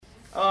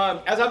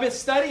As I've been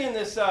studying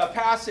this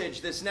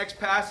this next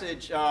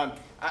passage, a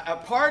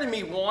part of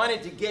me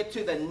wanted to get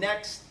to the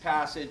next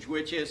passage,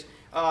 which is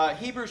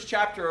Hebrews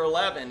chapter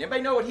 11.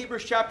 Anybody know what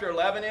Hebrews chapter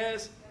 11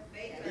 is?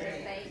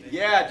 Faith.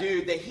 Yeah,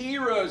 dude, the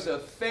heroes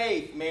of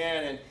faith,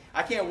 man. And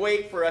I can't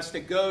wait for us to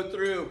go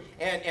through.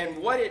 And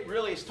what it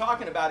really is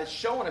talking about is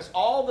showing us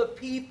all the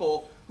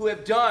people who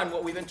have done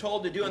what we've been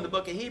told to do in the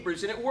book of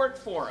Hebrews, and it worked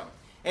for them.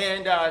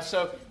 And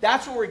so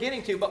that's what we're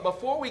getting to. But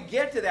before we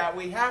get to that,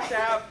 we have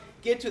to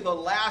get to the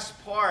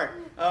last part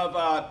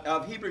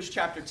of Hebrews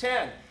chapter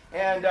 10.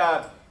 And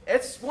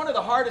it's one of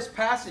the hardest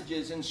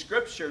passages in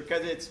Scripture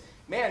because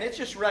it's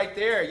just right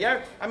there.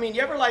 Yeah,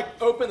 you ever like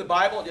open the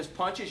Bible and it just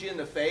punches you in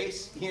the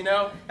face? You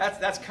know,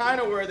 that's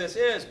kind of where this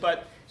is.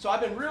 But so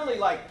I've been really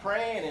like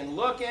praying and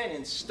looking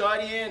and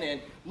studying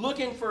and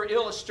looking for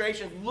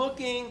illustrations,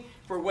 looking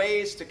for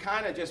ways to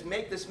kind of just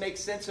make this make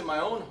sense in my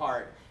own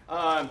heart.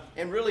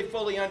 And really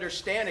fully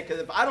understand it,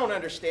 because if I don't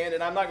understand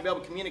it, I'm not going to be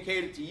able to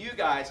communicate it to you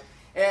guys.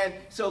 And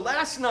so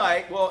last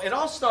night, it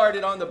all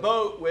started on the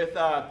boat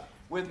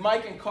with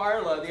Mike and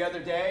Carla the other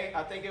day.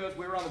 I think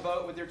we were on the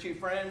boat with their two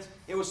friends.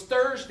 It was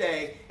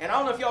Thursday, and I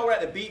don't know if y'all were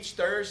at the beach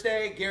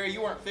Thursday. Gary,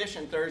 you weren't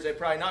fishing Thursday,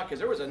 probably not, because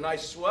there was a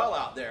nice swell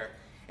out there.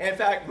 And in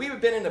fact, we've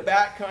been in the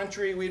back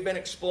country. We've been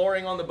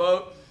exploring on the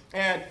boat.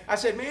 And I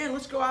said, man,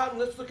 let's go out and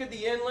let's look at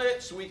the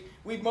inlet. So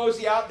we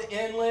mosey out the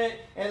inlet,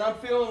 and I'm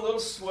feeling a little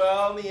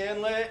swell in the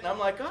inlet. And I'm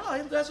like, oh,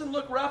 it doesn't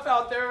look rough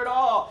out there at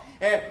all.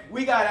 And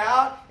we got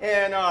out,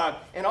 and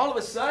all of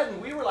a sudden,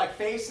 we were like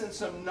facing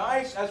some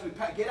nice, as we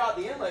get out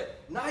the inlet,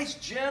 nice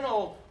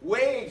gentle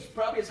waves,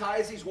 probably as high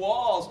as these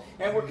walls.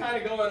 And we're kind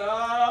of going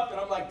up, and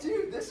I'm like,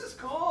 dude, this is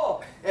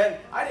cool. And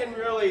I didn't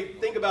really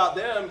think about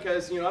them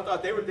because, I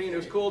thought they were thinking it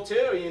was cool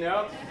too,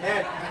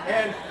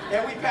 And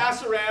we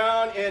pass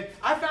around, and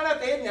I found out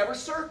they had never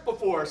surfed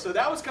before. So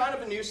that was kind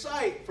of a new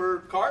sight for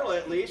Carla,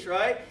 at least,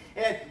 right?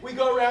 And we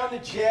go around the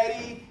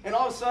jetty, and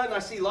all of a sudden I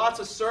see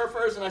lots of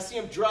surfers, and I see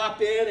them drop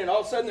in, and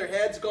all of a sudden their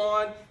head's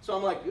gone. So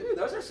I'm like, ooh,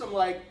 those are some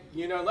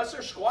unless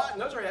they're squatting,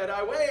 those are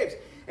head-high waves.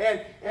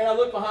 And I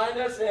look behind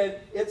us, and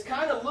it's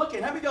kind of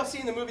looking. How many of y'all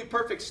seen the movie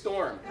Perfect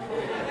Storm?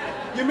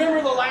 You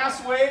remember the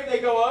last wave they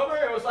go over?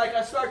 It was like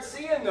I start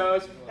seeing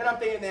those, and I'm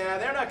thinking, nah,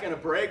 they're not going to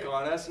break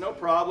on us, no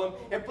problem.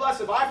 And plus,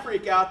 if I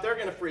freak out, they're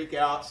going to freak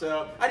out.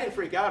 So I didn't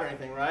freak out or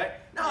anything, right?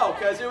 No,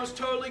 because it was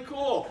totally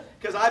cool.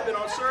 Because I've been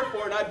on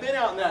surfboard and I've been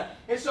out in that.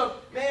 And so,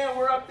 man,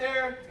 we're up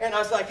there, and I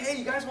was like, hey,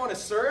 you guys want to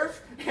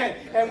surf? And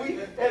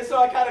so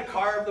I kind of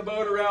carved the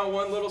boat around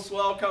one little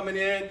swell coming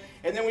in,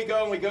 and then we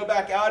go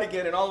back out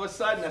again, and all of a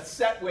sudden a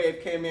set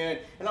wave came in,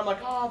 and I'm like,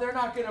 oh, they're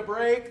not going to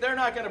break. They're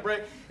not going to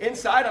break.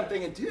 Inside, I'm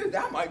thinking, dude,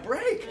 that might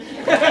break.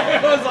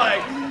 I was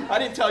like, I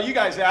didn't tell you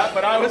guys that,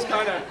 but I was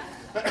kind of...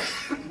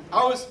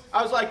 I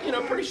was like,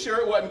 pretty sure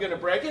it wasn't going to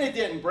break, and it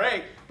didn't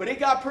break, but it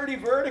got pretty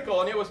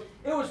vertical, and it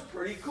was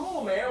pretty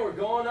cool, man. We're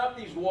going up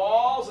these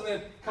walls and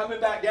then coming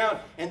back down,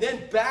 and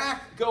then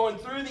back going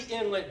through the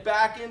inlet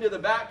back into the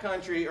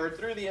backcountry, or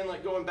through the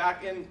inlet going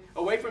back in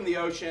away from the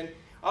ocean.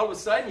 All of a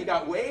sudden, you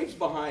got waves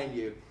behind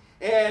you,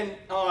 and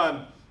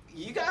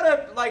you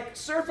gotta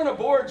surfing a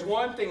board's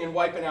one thing and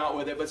wiping out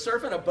with it, but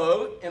surfing a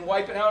boat and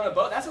wiping out on a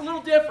boat, that's a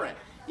little different.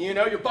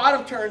 Your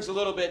bottom turn's a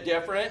little bit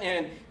different,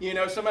 and,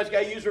 somebody's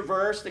got to use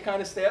reverse to kind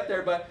of stay up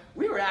there, but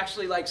we were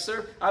actually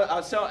surf. I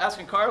was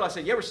asking Carl, I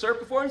said, you ever surfed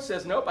before? And he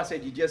says, nope. I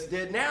said, you just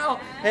did now.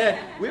 And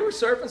we were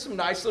surfing some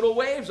nice little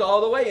waves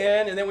all the way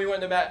in, and then we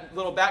went to that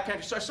little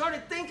backcountry. So I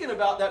started thinking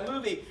about that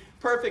movie,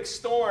 Perfect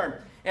Storm.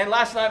 And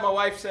last night my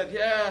wife said,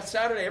 yeah,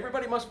 Saturday,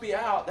 everybody must be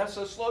out. That's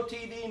a slow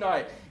TV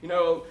night. I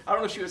don't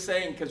know if she was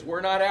saying because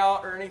we're not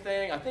out or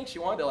anything. I think she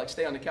wanted to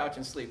stay on the couch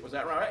and sleep. Was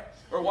that right?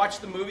 Or watch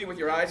the movie with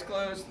your eyes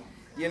closed.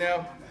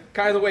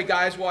 Kind of the way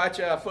guys watch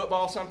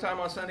football sometime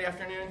on Sunday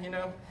afternoon,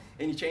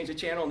 and you change the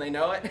channel and they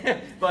know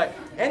it. But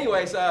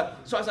anyways, so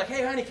I was like,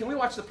 hey, honey, can we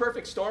watch The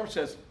Perfect Storm? She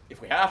says,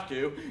 if we have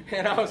to.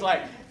 And I was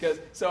like,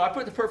 so I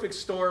put The Perfect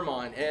Storm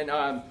on, and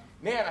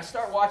man, I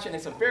start watching.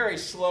 It's a very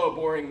slow,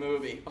 boring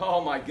movie. Oh,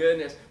 my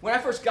goodness. When I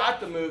first got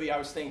the movie, I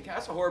was thinking,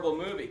 that's a horrible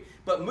movie.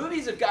 But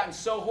movies have gotten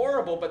so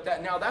horrible, but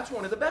now that's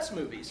one of the best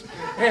movies.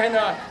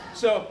 And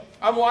so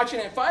I'm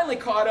watching it. Finally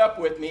caught up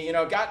with me,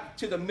 got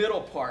to the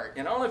middle part.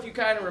 And I don't know if you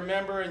kind of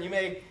remember, and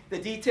the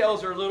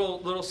details are a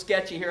little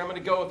sketchy here. I'm going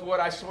to go with what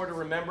I sort of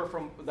remember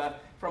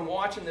from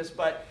watching this.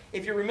 But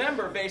if you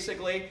remember,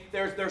 basically,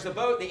 there's a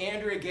boat, the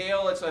Andrea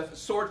Gale. It's a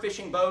sword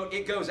fishing boat.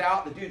 It goes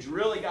out. The dude's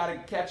really got to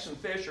catch some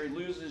fish or he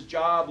loses his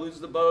job,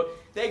 loses the boat.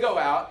 They go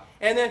out.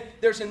 And then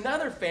there's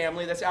another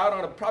family that's out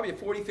on probably a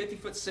 40,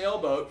 50-foot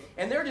sailboat,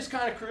 and they're just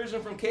kind of cruising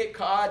from Cape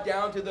Cod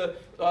down to the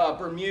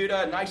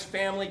Bermuda, nice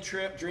family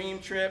trip, dream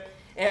trip.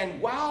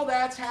 And while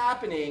that's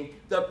happening,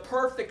 the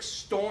perfect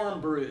storm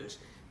brews.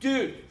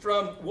 Dude,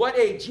 from what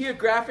a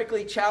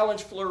geographically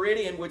challenged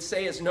Floridian would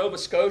say is Nova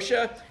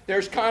Scotia,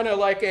 there's kind of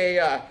like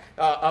a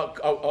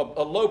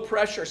low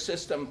pressure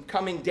system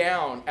coming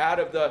down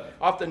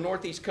off the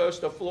northeast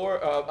coast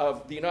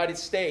of the United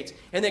States.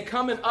 And then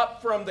coming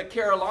up from the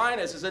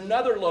Carolinas is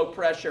another low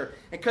pressure.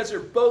 And because they're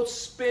both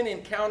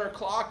spinning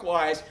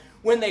counterclockwise,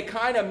 when they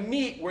kind of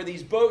meet where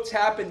these boats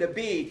happen to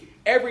be,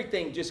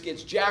 everything just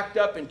gets jacked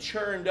up and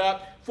churned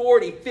up.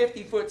 40,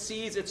 50-foot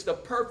seas. It's the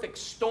perfect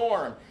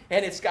storm.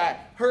 And it's got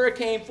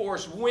hurricane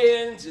force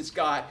winds. It's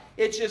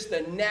just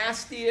the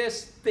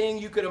nastiest thing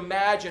you could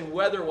imagine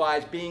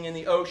weather-wise being in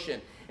the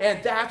ocean.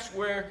 And that's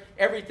where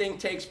everything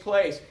takes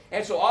place.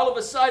 And so all of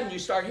a sudden you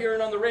start hearing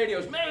on the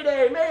radios,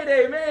 Mayday,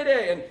 Mayday,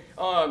 Mayday.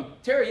 And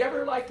Terry, you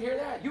ever like to hear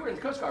that? You were in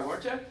the Coast Guard,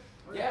 weren't you?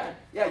 Yeah.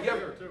 You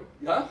ever? There too.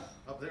 Huh?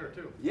 Up there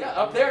too. Yeah,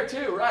 up there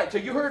too, right. So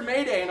you heard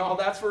Mayday and all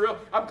that's for real.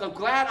 I'm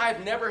glad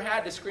I've never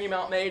had to scream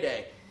out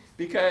Mayday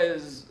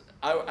because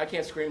I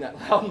can't scream that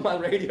loud on my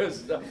radio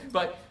stuff.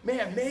 But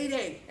man,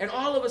 Mayday. And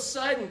all of a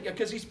sudden,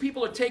 because these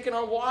people are taking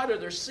on water,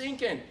 they're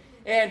sinking.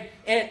 And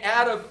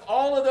out of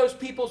all of those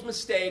people's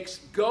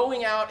mistakes,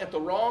 going out at the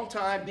wrong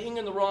time, being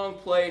in the wrong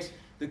place,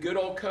 the good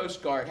old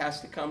Coast Guard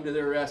has to come to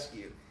their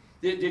rescue.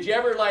 Did you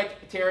ever,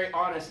 Terry,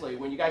 honestly,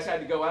 when you guys had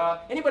to go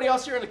out, anybody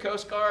else here in the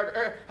Coast Guard?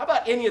 Or how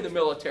about any of the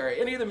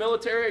military? Any of the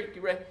military?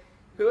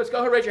 Let's go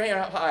ahead and raise your hand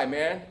up high,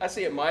 man. I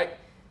see it, Mike.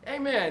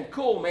 Amen.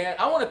 Cool, man.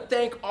 I want to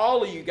thank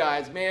all of you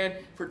guys, man,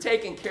 for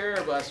taking care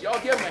of us. Y'all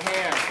give them a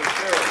hand, for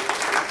sure.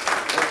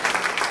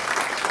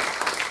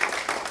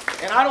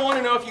 And I don't want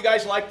to know if you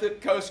guys like the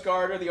Coast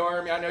Guard or the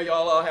Army. I know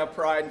y'all all have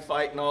pride and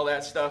fight and all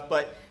that stuff.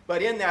 But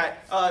in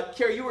that,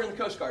 Kerry, you were in the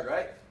Coast Guard,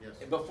 right? Yes.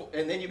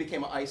 And then you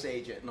became an ICE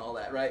agent and all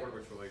that, right? Border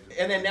Patrol agent.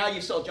 And then now you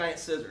sell giant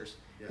scissors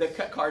Yes. that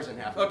cut cars in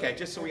half. Okay,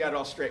 just so we got it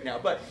all straight now.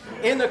 But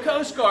in the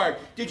Coast Guard,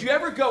 did you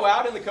ever go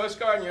out in the Coast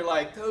Guard and you're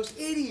like, those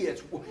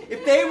idiots,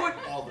 if they would...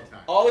 All the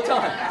time. All the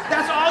time.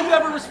 That's all you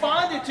ever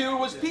responded to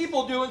was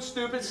people doing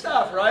stupid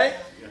stuff, right?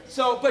 Yes.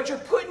 So, but you're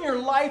putting your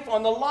life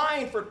on the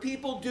line for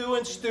people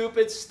doing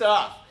stupid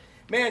stuff.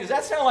 Man, does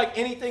that sound like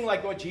anything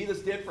like what Jesus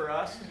did for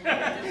us?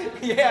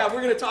 Yeah,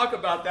 we're going to talk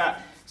about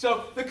that.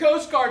 So the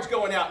Coast Guard's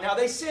going out. Now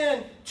they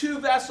send 2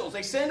 vessels.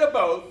 They send a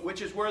boat,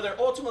 which is where they're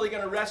ultimately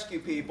going to rescue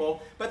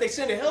people, but they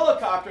send a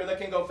helicopter that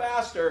can go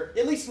faster.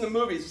 At least in the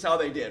movies is how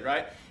they did,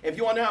 right? If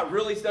you want to know how it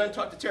really is done,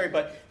 talk to Terry.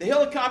 But the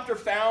helicopter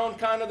found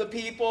kind of the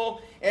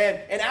people,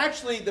 and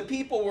actually the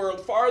people were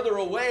farther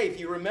away, if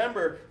you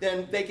remember,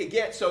 than they could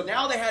get. So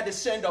now they had to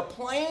send a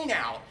plane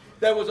out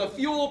that was a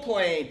fuel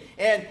plane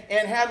and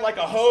had like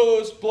a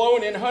hose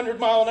blowing in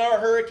 100-mile-an-hour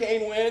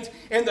hurricane winds,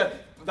 and the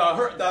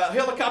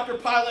helicopter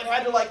pilot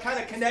had to kind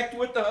of connect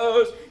with the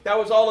hose. That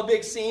was all a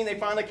big scene. They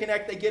finally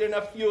connect. They get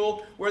enough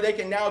fuel where they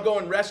can now go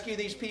and rescue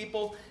these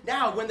people.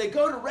 Now, when they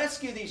go to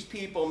rescue these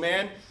people,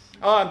 man,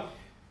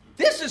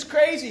 this is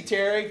crazy,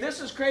 Terry.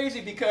 This is crazy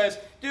because,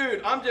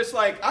 dude, I'm just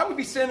like, I would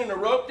be sending a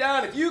rope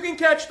down. If you can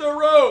catch the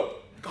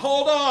rope,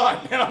 hold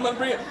on. And I'm gonna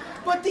bring it.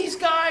 But these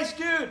guys,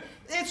 dude,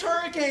 it's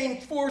hurricane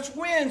force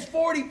winds,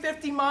 40,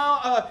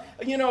 50-mile,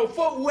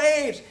 foot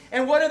waves.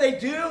 And what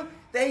do?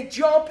 They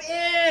jump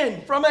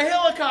in from a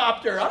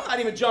helicopter. I'm not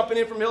even jumping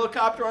in from a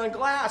helicopter on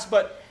glass,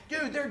 but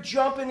dude, they're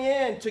jumping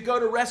in to go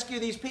to rescue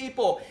these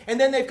people. And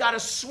then they've got to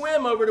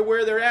swim over to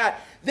where they're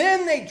at.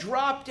 Then they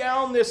drop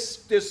down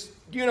this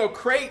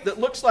crate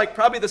that looks like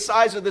probably the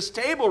size of this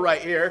table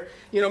right here,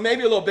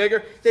 maybe a little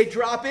bigger. They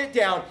drop it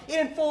down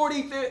in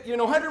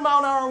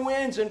 100-mile-an-hour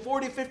winds and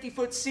 40,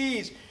 50-foot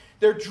seas.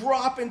 They're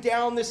dropping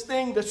down this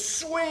thing, the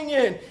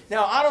swinging.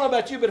 Now, I don't know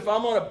about you, but if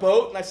I'm on a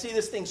boat and I see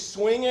this thing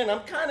swinging, I'm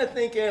kind of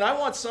thinking, I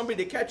want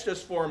somebody to catch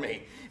this for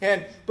me.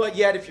 But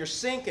yet, if you're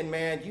sinking,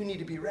 man, you need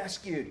to be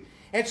rescued.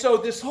 And so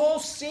this whole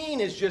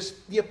scene is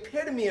just the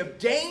epitome of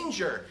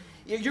danger.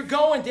 You're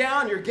going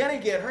down, you're going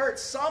to get hurt,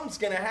 something's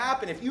going to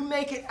happen. If you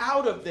make it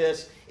out of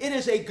this, it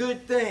is a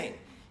good thing.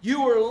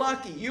 You were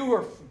lucky, you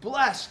were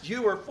blessed,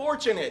 you were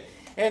fortunate.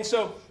 And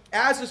so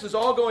as this is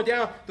all going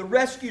down, the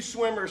rescue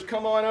swimmers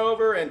come on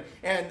over, and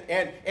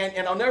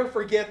I'll never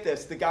forget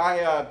this. The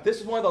guy, this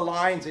is one of the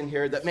lines in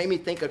here that made me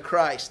think of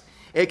Christ,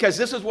 because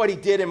this is what he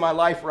did in my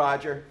life,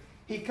 Roger.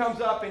 He comes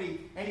up and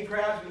he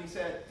grabs me and he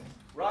said,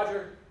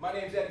 Roger, my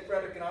name's Eddie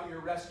Frederick and I'm your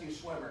rescue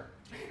swimmer.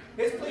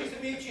 It's pleased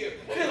to meet you.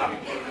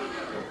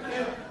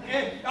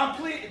 And I'm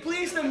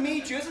pleased to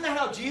meet you. Isn't that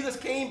how Jesus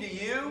came to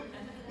you?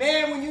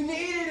 Man, when you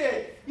needed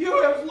it,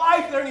 you have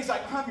life there. And he's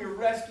like, I'm your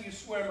rescue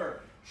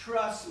swimmer.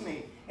 Trust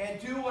me and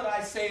do what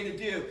I say to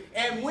do.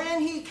 And when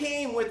he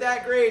came with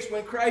that grace,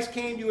 when Christ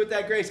came to you with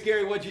that grace,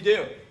 Gary, what'd you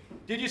do?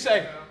 Did you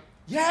say,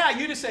 yeah,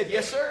 you just said,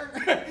 yes, sir.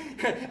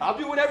 I'll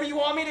do whatever you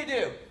want me to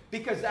do.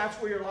 Because that's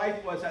where your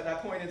life was at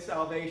that point in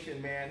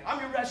salvation, man. I'm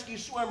your rescue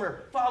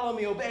swimmer. Follow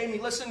me, obey me,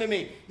 listen to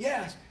me.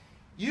 Yes.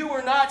 You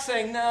were not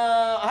saying, no,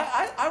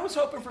 I was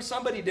hoping for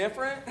somebody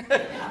different.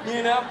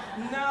 No,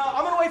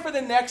 I'm going to wait for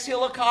the next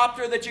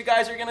helicopter that you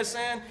guys are going to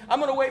send.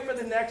 I'm going to wait for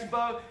the next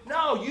boat.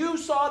 No, you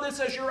saw this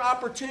as your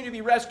opportunity to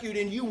be rescued,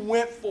 and you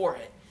went for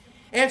it.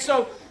 And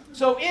so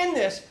in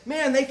this,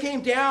 man, they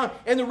came down,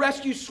 and the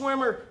rescue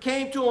swimmer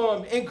came to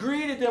them and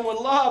greeted them with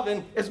love,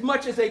 and as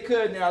much as they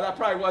could. Now, that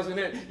probably wasn't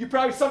it.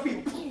 Some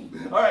people,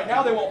 all right,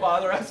 now they won't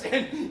bother us.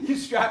 And you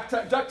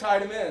duct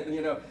tied them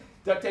in,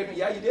 duct tape them.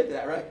 Yeah, you did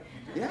that, right?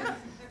 Yeah.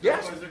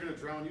 Yes. Otherwise they're going to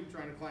drown you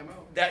trying to climb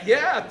out.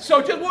 Yeah. So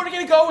we're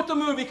going to go with the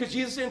movie because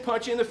Jesus didn't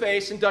punch you in the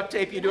face and duct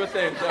tape you to a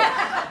thing. So.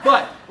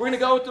 But we're going to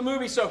go with the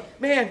movie. So,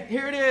 man,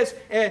 here it is.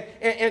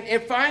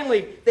 And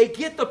finally, they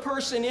get the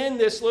person in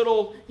this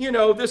little,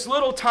 this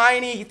little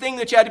tiny thing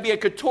that you had to be a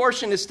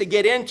contortionist to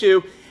get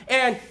into.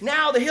 And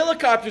now the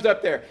helicopter's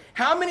up there.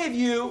 How many of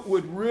you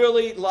would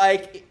really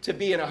like to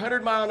be in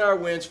 100-mile-an-hour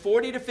winds,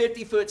 40 to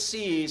 50-foot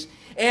seas,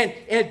 and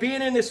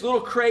being in this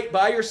little crate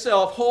by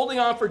yourself, holding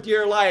on for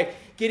dear life,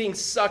 getting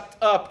sucked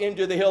up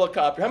into the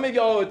helicopter? How many of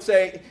y'all would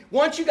say,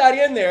 once you got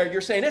in there, you're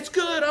saying, it's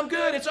good, I'm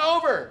good, it's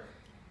over?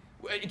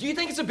 Do you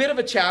think it's a bit of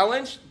a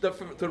challenge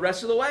the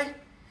rest of the way?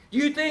 Do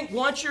you think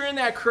once you're in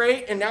that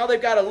crate and now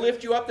they've got to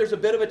lift you up, there's a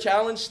bit of a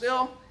challenge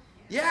still?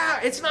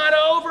 Yeah, it's not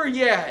over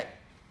yet.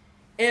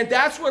 And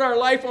that's what our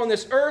life on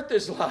this earth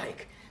is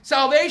like.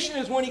 Salvation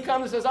is when he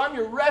comes and says, I'm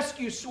your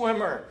rescue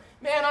swimmer.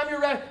 Man,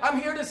 I'm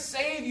here to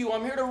save you.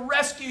 I'm here to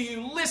rescue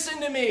you. Listen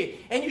to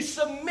me. And you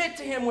submit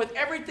to him with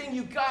everything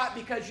you got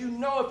because you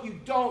know if you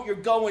don't, you're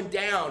going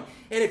down.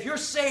 And if you're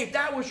saved,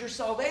 that was your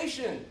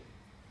salvation.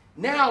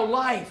 Now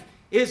life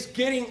is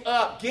getting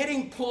up,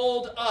 getting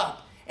pulled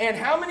up. And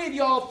how many of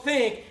y'all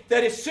think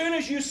that as soon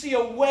as you see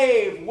a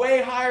wave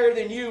way higher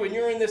than you and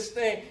you're in this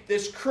thing,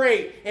 this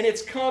crate, and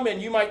it's coming,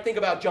 you might think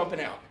about jumping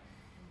out?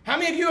 How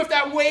many of you, if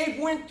that wave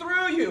went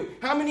through you,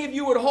 how many of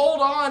you would hold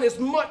on as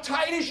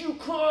tight as you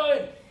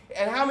could?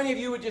 And how many of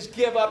you would just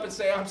give up and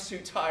say, I'm too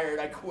tired,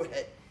 I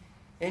quit?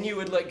 And you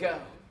would let go.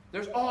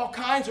 There's all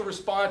kinds of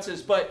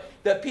responses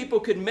that people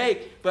could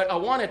make. But I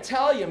want to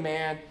tell you,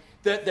 man,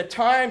 that the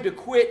time to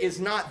quit is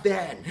not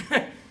then.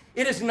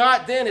 It is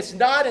not then. It's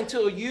not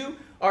until you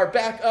are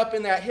back up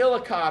in that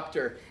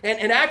helicopter.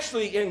 And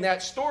actually in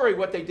that story,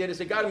 what they did is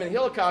they got him in a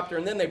helicopter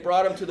and then they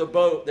brought him to the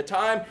boat. The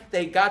time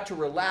they got to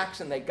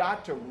relax and they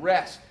got to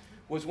rest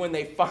was when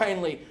they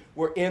finally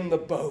were in the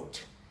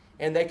boat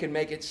and they could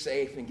make it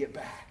safe and get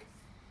back.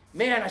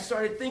 Man, I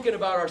started thinking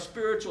about our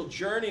spiritual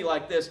journey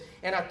like this,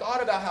 and I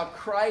thought about how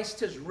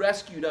Christ has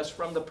rescued us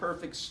from the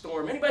perfect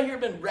storm. Anybody here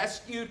been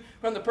rescued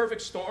from the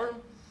perfect storm?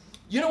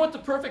 You know what the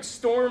perfect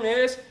storm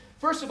is?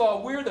 First of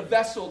all, we're the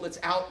vessel that's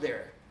out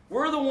there.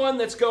 We're the one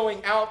that's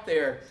going out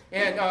there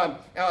and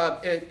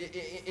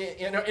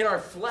in our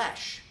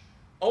flesh,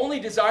 only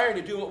desiring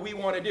to do what we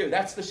want to do.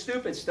 That's the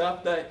stupid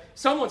stuff that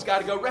someone's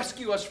got to go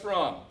rescue us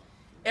from.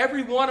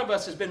 Every one of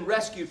us has been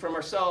rescued from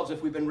ourselves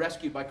if we've been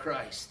rescued by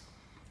Christ,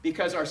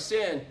 because our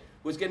sin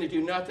was going to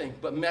do nothing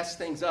but mess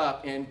things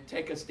up and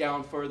take us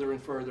down further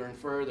and further and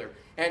further.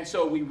 And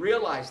so we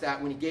realized that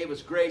when he gave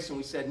us grace and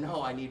we said,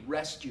 no, I need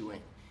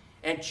rescuing.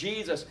 And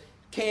Jesus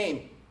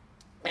came.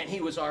 And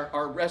he was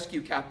our rescue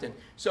captain.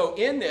 So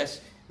in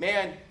this,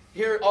 man,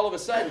 here all of a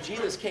sudden,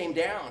 Jesus came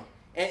down.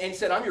 And he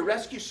said, I'm your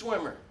rescue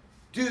swimmer.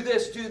 Do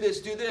this, do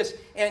this, do this.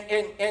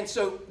 And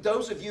so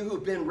those of you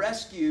who've been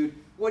rescued,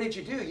 what did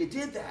you do? You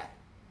did that.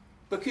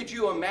 But could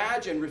you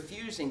imagine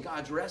refusing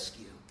God's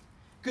rescue?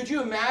 Could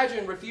you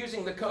imagine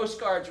refusing the Coast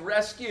Guard's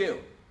rescue?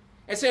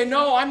 And saying,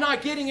 no, I'm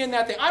not getting in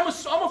that thing.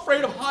 I'm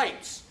afraid of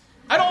heights.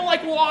 I don't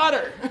like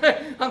water.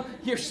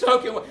 You're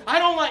soaking. I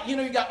don't like,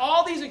 you got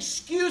all these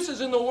excuses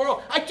in the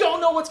world. I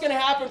don't know what's going to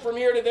happen from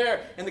here to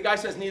there. And the guy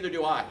says, neither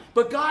do I.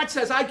 But God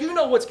says, I do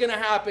know what's going to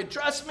happen.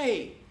 Trust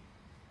me.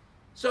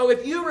 So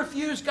if you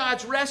refuse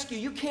God's rescue,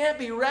 you can't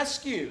be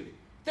rescued.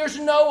 There's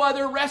no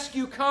other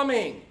rescue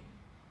coming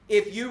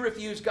if you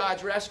refuse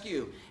God's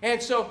rescue.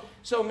 And so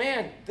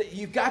man,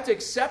 you've got to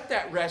accept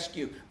that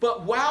rescue.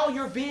 But while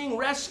you're being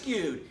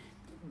rescued,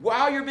 and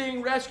while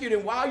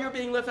you're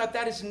being lifted up,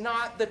 that is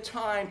not the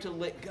time to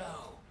let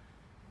go.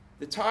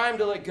 The time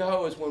to let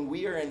go is when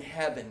we are in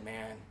heaven,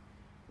 man.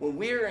 When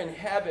we are in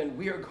heaven,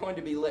 we are going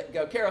to be let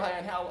go. Carol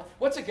Ann,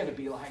 what's it going to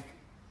be like?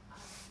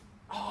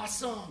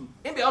 Awesome.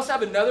 Anybody else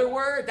have another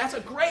word? That's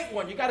a great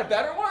one. You got a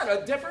better one?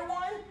 A different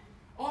one?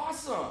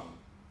 Awesome.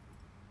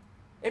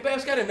 Anybody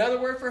else got another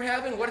word for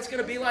heaven? What it's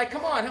going to be like?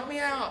 Come on, help me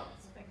out.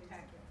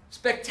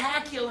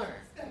 Spectacular.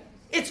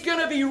 It's going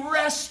to be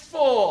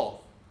restful.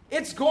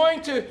 It's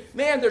going to,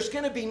 man, there's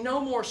going to be no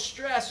more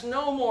stress,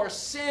 no more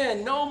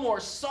sin, no more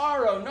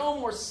sorrow, no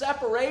more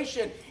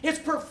separation. It's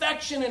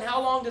perfection, and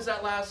how long does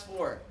that last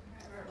for?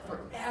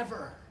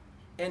 Forever.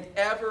 And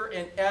ever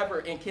and ever.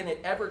 And can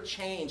it ever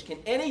change? Can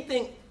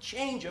anything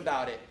change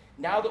about it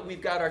now that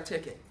we've got our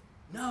ticket?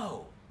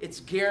 No, it's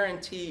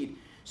guaranteed.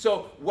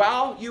 So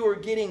while you are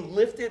getting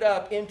lifted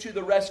up into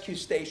the rescue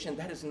station,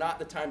 that is not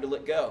the time to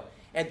let go.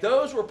 And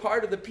those were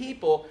part of the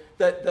people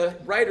that the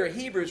writer of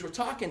Hebrews were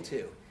talking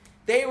to.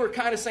 They were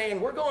kind of saying,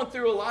 we're going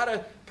through a lot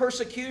of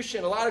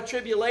persecution, a lot of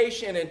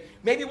tribulation, and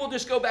maybe we'll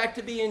just go back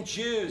to being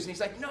Jews. And he's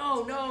like,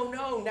 no,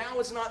 now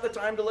is not the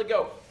time to let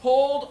go.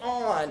 Hold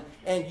on,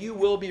 and you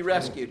will be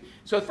rescued.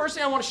 So the first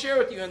thing I want to share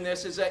with you in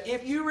this is that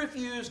if you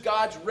refuse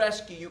God's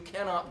rescue, you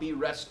cannot be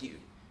rescued.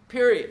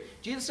 Period.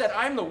 Jesus said,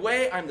 I'm the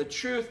way, I'm the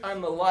truth,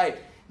 I'm the life.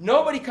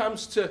 Nobody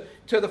comes to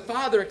the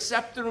Father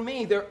except through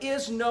me. There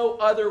is no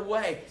other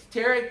way.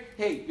 Terry,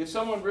 hey, if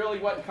someone really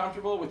wasn't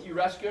comfortable with you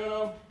rescuing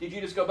them, did you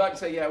just go back and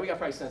say, yeah, we got to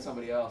probably send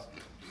somebody else?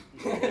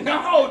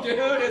 No, dude.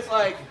 It's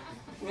like,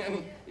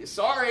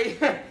 Sorry.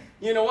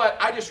 You know what?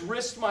 I just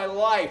risked my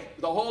life.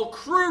 The whole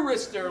crew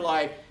risked their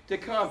life to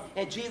come.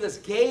 And Jesus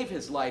gave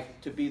his life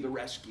to be the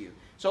rescue.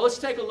 So let's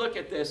take a look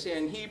at this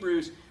in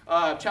Hebrews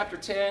chapter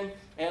 10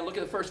 and look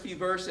at the first few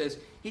verses.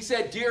 He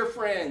said, dear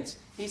friends,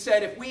 he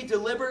said, if we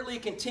deliberately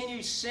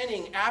continue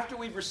sinning after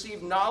we've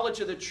received knowledge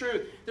of the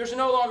truth, there's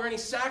no longer any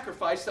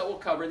sacrifice that will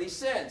cover these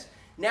sins.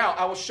 Now,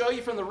 I will show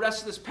you from the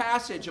rest of this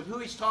passage of who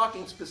he's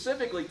talking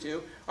specifically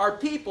to are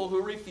people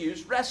who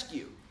refuse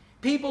rescue.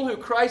 People who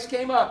Christ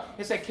came up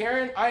and said,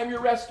 Karen, I am your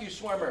rescue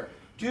swimmer.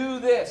 Do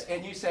this.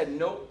 And you said,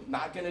 nope,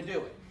 not going to do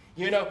it.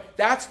 You know,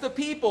 that's the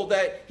people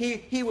that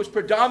he was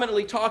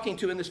predominantly talking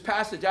to in this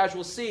passage, as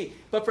we'll see.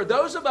 But for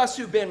those of us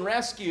who've been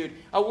rescued,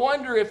 I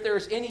wonder if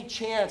there's any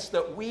chance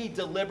that we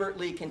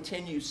deliberately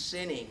continue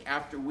sinning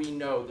after we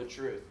know the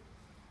truth.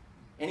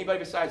 Anybody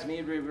besides me,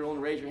 if you're willing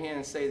to raise your hand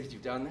and say that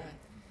you've done that?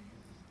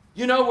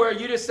 You know, where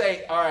you just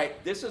say, all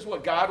right, this is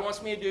what God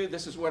wants me to do.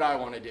 This is what I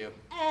want to do.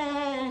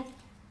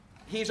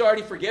 He's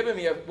already forgiven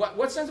me of,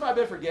 what sins have I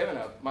been forgiven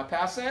of? My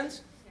past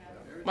sins?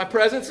 My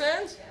present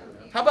sins?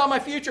 How about my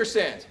future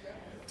sins?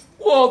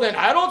 Well, then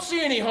I don't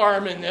see any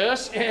harm in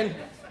this. And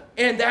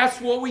that's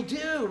what we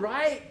do,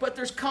 right? But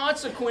there's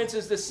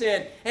consequences to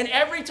sin. And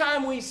every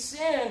time we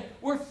sin,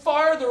 we're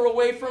farther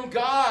away from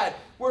God.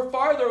 We're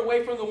farther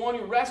away from the one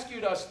who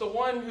rescued us, the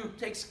one who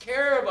takes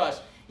care of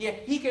us. Yeah,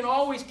 he can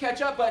always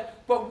catch up,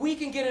 but we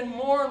can get in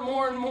more and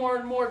more and more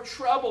and more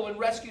trouble in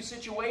rescue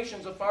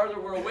situations the farther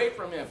we're away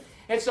from him.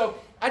 And so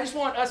I just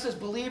want us as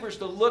believers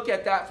to look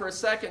at that for a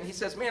second. He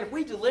says, man, if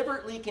we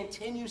deliberately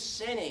continue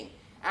sinning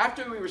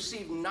after we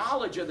receive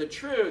knowledge of the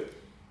truth,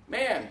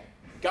 man,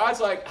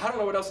 God's like, I don't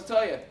know what else to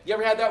tell you. You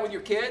ever had that with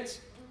your kids?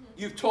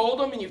 You've told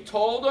them and you've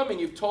told them and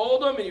you've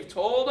told them and you've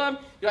told them.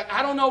 You're like,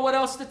 I don't know what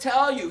else to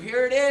tell you.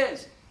 Here it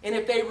is. And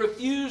if they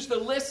refuse to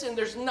listen,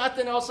 there's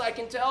nothing else I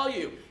can tell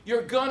you.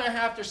 You're going to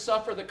have to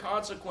suffer the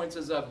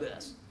consequences of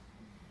this.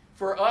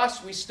 For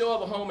us, we still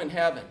have a home in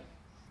heaven.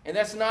 And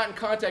that's not in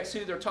context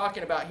who they're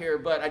talking about here,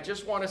 but I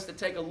just want us to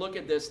take a look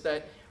at this,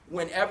 that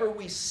whenever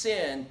we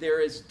sin, there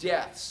is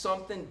death.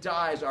 Something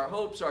dies. Our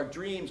hopes, our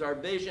dreams, our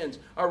visions,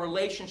 our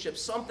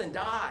relationships, something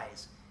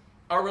dies.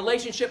 Our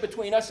relationship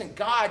between us and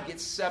God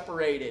gets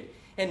separated.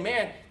 And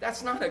man,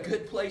 that's not a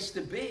good place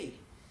to be.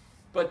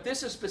 But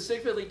this is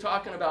specifically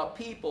talking about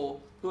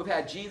people who have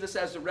had Jesus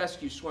as the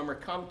rescue swimmer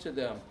come to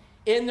them.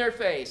 In their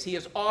face, he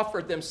has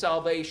offered them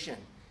salvation.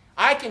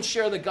 I can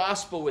share the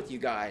gospel with you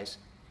guys.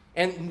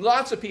 And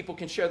lots of people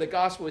can share the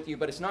gospel with you,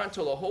 but it's not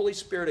until the Holy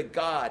Spirit of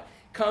God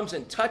comes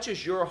and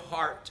touches your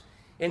heart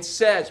and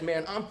says,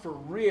 man, I'm for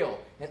real,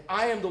 and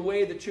I am the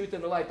way, the truth,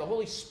 and the life. The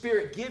Holy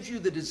Spirit gives you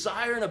the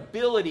desire and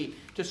ability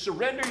to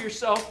surrender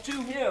yourself to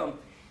him,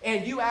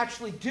 and you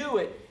actually do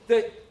it,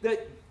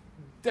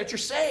 that you're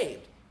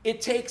saved.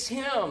 It takes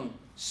him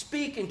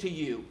speaking to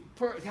you.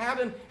 How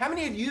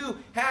many of you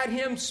had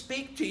him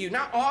speak to you?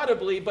 Not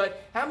audibly,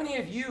 but how many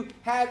of you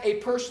had a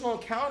personal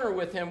encounter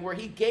with him where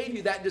he gave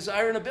you that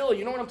desire and ability?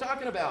 You know what I'm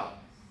talking about?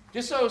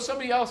 Just so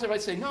somebody else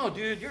might say, no,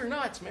 dude, you're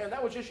nuts, man.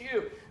 That was just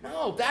you.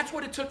 No, that's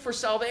what it took for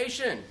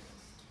salvation.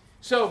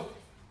 So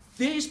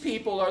these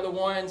people are the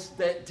ones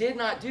that did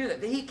not do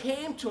that. He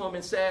came to him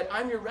and said,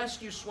 I'm your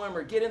rescue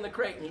swimmer. Get in the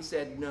crate. And he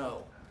said,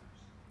 no.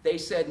 They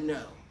said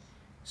no.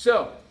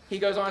 So he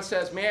goes on and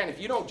says, man,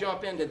 if you don't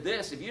jump into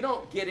this, if you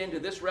don't get into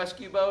this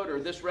rescue boat or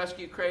this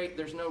rescue crate,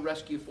 there's no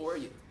rescue for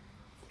you.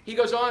 He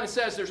goes on and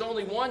says there's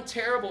only one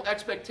terrible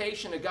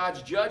expectation of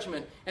God's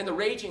judgment and the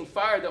raging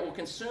fire that will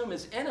consume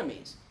his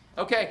enemies.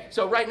 Okay,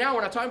 so right now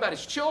we're not talking about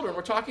his children.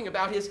 We're talking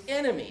about his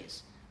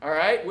enemies, all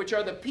right, which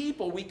are the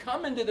people. We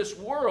come into this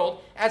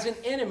world as an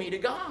enemy to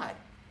God.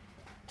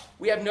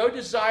 We have no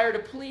desire to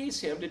please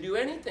him, to do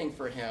anything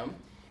for him.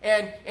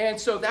 And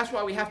so that's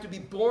why we have to be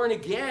born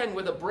again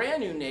with a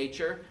brand new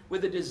nature,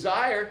 with a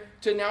desire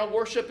to now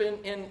worship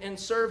and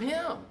serve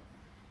him.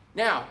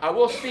 Now, I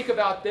will speak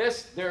about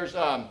this. There's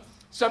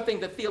something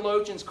that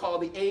theologians call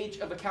the age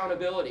of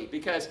accountability,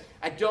 because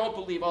I don't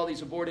believe all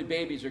these aborted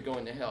babies are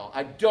going to hell.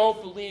 I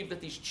don't believe that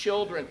these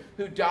children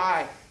who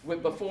die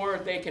before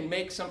they can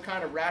make some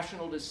kind of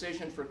rational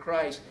decision for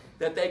Christ,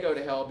 that they go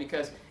to hell,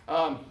 because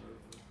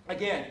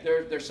again,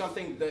 there's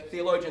something that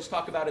theologians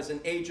talk about as an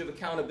age of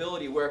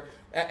accountability, where,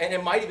 and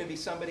it might even be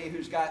somebody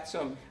who's got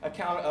some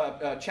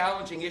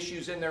challenging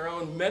issues in their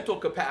own mental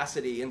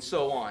capacity and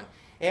so on.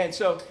 And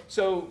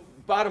so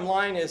bottom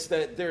line is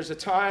that there's a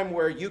time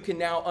where you can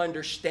now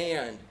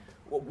understand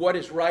what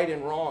is right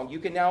and wrong. You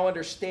can now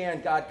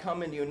understand God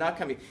coming to you and not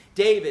coming.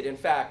 David, in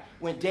fact,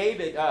 when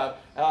David,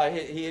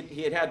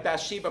 he had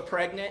Bathsheba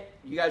pregnant.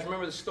 You guys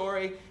remember the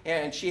story?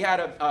 And she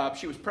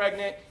was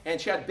pregnant,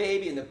 and she had a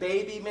baby, and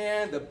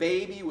the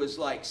baby was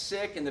like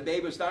sick, and the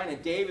baby was dying,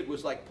 and David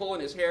was like pulling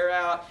his hair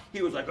out.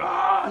 He was like,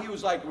 he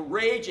was like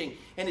raging.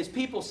 And his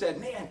people said,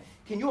 man,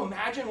 can you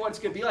imagine what it's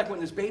going to be like when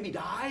this baby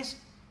dies?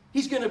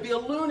 He's going to be a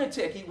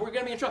lunatic. We're going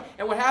to be in trouble.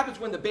 And what happens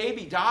when the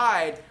baby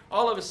died,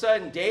 all of a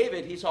sudden,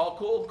 David, he's all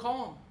cool and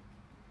calm.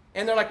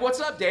 And they're like, what's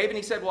up, Dave? And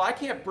he said, well, I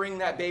can't bring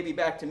that baby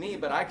back to me,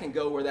 but I can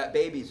go where that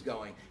baby's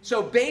going.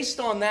 So based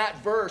on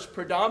that verse,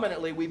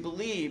 predominantly, we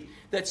believe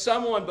that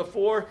someone,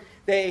 before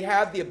they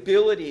have the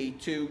ability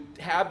to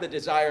have the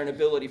desire and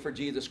ability for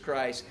Jesus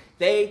Christ,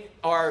 they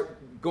are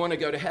going to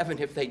go to heaven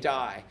if they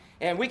die.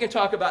 And we can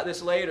talk about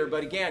this later,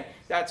 but again,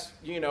 that's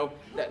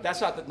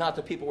not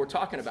the people we're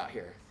talking about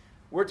here.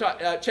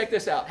 Check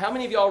this out. How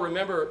many of y'all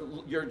remember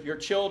your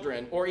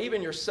children or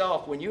even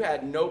yourself when you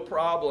had no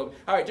problem?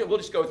 All right, we'll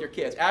just go with your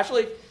kids.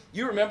 Ashley,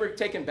 you remember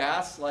taking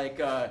baths like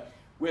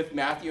with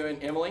Matthew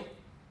and Emily?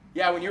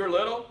 Yeah, when you were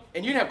little?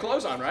 And you didn't have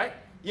clothes on, right?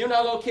 You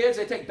know, little kids,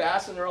 they take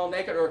baths and they're all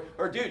naked.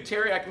 Or dude,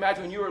 Terry, I can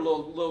imagine when you were a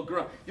little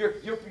girl,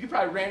 you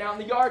probably ran out in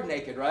the yard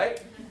naked,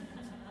 right?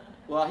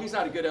 Well, he's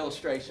not a good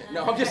illustration.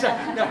 No, I'm just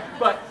saying. No,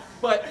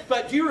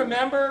 but do you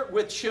remember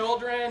with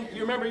children?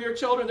 You remember your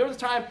children? There was a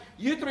time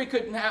you three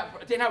didn't have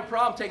a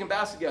problem taking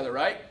baths together,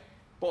 right?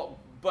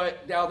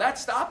 But now that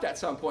stopped at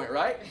some point,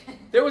 right?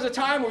 There was a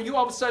time where you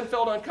all of a sudden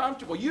felt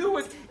uncomfortable.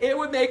 It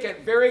would make a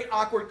very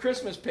awkward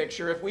Christmas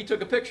picture if we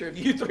took a picture of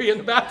you three in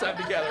the bathtub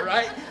together,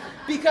 right?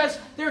 Because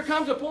there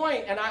comes a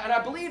point, and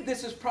I believe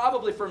this is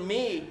probably for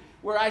me,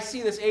 where I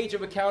see this age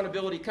of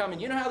accountability coming.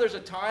 You know how there's a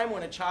time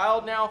when a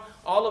child now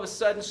all of a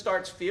sudden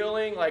starts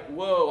feeling like,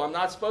 whoa, I'm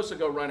not supposed to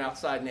go run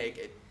outside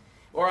naked.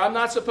 Or I'm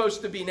not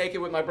supposed to be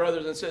naked with my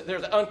brothers and sisters.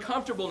 There's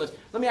uncomfortableness.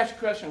 Let me ask you a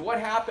question. What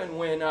happened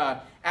when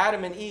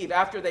Adam and Eve,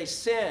 after they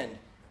sinned,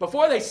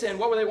 before they sinned,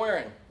 what were they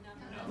wearing?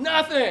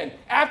 Nothing.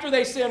 After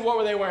they sinned, what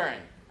were they wearing?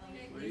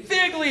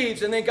 Fig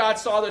leaves. And then God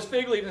saw those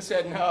fig leaves and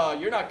said, no,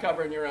 you're not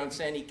covering your own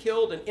sin. He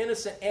killed an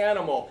innocent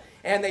animal.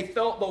 And they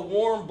felt the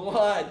warm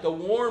blood, the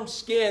warm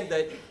skin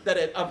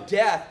of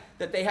death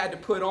that they had to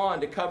put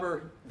on to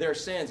cover their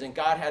sins. And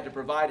God had to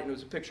provide it. And it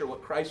was a picture of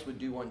what Christ would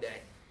do one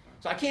day.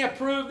 So I can't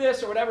prove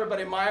this or whatever,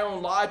 but in my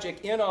own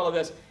logic in all of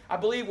this, I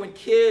believe when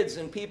kids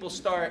and people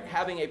start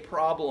having a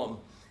problem,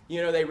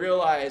 they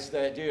realize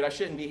that, dude, I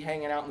shouldn't be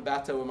hanging out in the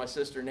bathtub with my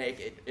sister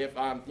naked. If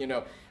I'm,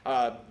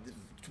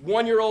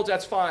 1-year-olds,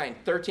 that's fine.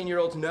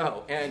 13-year-olds,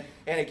 no. And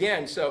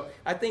again, so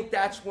I think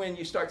that's when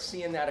you start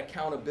seeing that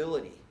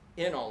accountability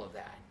in all of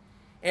that.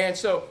 And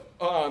so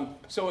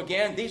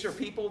again, these are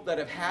people that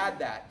have had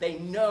that. They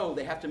know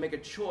they have to make a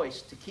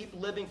choice to keep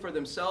living for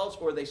themselves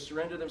or they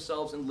surrender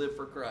themselves and live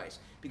for Christ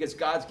because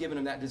God's given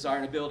them that desire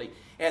and ability.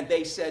 And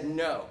they said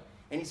no.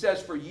 And he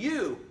says, for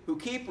you who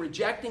keep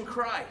rejecting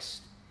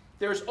Christ,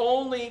 there's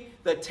only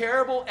the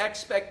terrible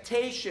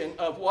expectation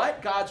of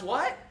what? God's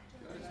what?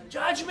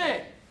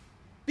 Judgment.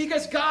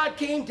 Because God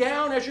came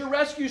down as your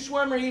rescue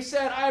swimmer. He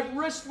said, I've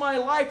risked my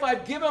life.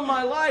 I've given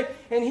my life.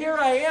 And here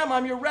I am.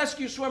 I'm your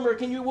rescue swimmer.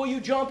 Will you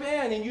jump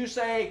in? And you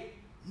say,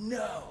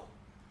 no.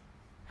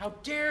 How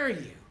dare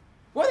you?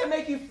 What does it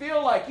make you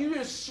feel like? You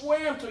just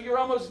swam till you're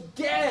almost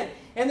dead.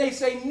 And they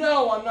say,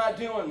 no, I'm not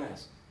doing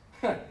this.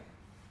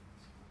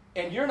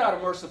 And you're not a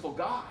merciful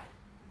God.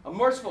 A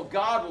merciful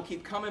God will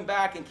keep coming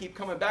back and keep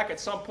coming back.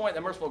 At some point,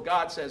 the merciful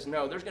God says,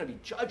 no, there's going to be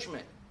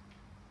judgment.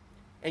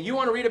 And you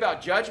want to read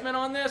about judgment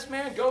on this,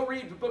 man? Go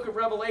read the book of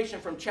Revelation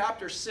from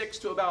chapter 6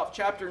 to about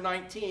chapter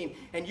 19,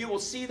 and you will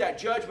see that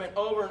judgment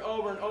over and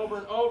over and over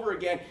and over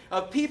again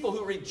of people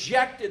who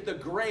rejected the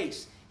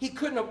grace. He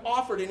couldn't have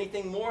offered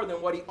anything more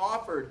than what he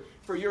offered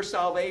for your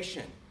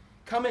salvation.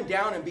 Coming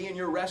down and being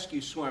your rescue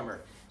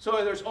swimmer.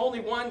 So there's only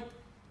one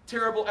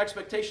terrible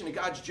expectation of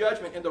God's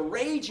judgment, and the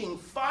raging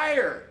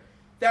fire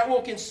that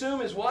will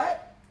consume his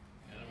what?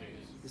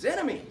 Enemies. His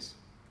enemies.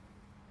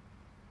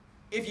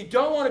 If you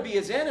don't want to be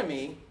his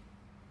enemy,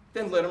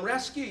 then let him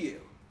rescue you.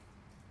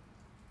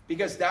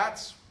 Because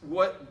that's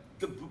what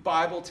the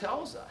Bible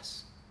tells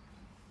us.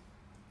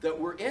 That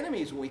we're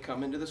enemies when we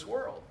come into this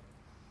world.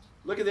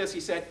 Look at this. He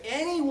said,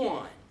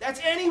 anyone.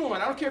 That's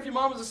anyone. I don't care if your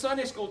mom was a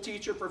Sunday school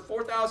teacher for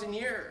 4,000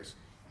 years.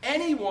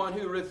 Anyone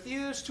who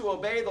refused to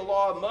obey the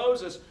law of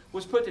Moses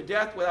was put to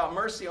death without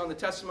mercy on the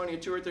testimony of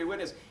 2 or 3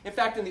 witnesses. In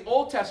fact, in the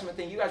Old Testament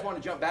thing you guys want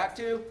to jump back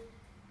to,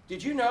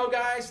 did you know,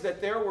 guys,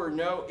 that there were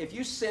if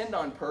you sinned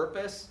on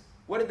purpose,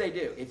 what did they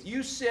do? If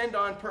you sinned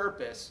on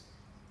purpose,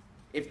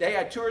 if they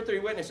had 2 or 3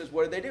 witnesses,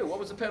 what did they do? What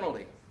was the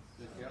penalty?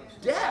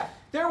 Death.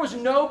 There was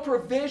no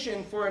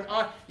provision for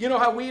you know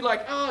how we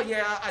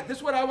this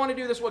is what I want to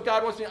do, this is what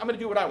God wants to do, I'm going to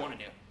do what I want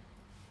to do.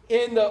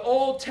 In the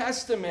Old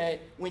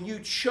Testament, when you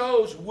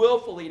chose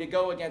willfully to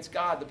go against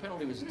God, the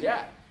penalty was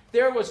death.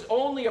 There was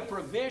only a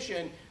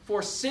provision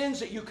for sins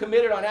that you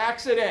committed on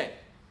accident.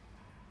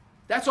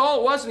 That's all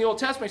it was in the Old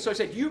Testament. So he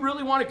said, you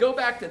really want to go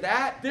back to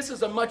that? This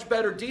is a much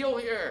better deal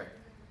here.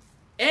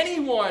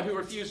 Anyone who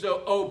refused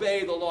to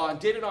obey the law and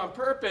did it on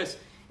purpose,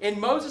 in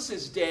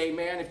Moses' day,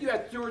 man, if you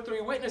had 2 or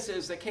 3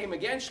 witnesses that came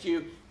against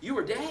you, you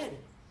were dead.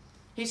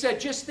 He said,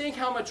 just think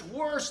how much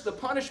worse the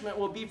punishment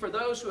will be for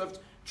those who have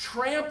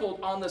trampled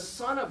on the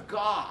Son of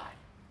God.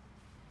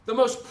 The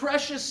most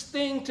precious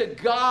thing to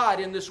God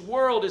in this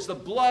world is the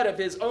blood of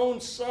his own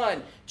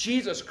Son,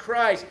 Jesus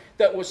Christ,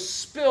 that was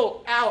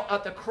spilled out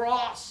at the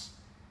cross.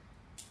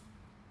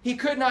 He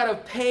could not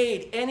have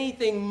paid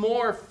anything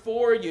more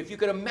for you. If you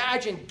could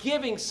imagine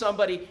giving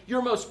somebody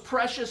your most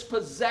precious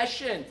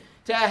possession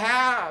to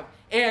have,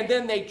 and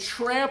then they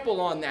trample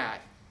on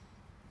that.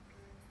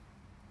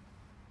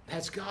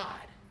 That's God.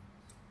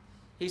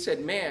 He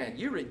said, man,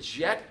 you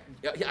reject.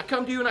 I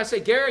come to you and I say,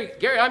 Gary,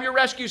 I'm your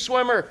rescue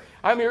swimmer.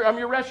 I'm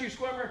your rescue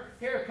swimmer.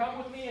 Here, come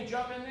with me and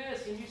jump in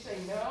this. And you say,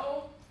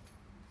 no.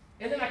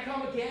 And then I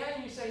come again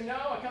and you say,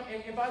 no.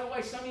 And by the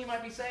way, some of you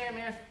might be saying,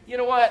 man, you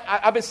know what?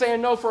 I've been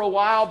saying no for a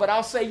while, but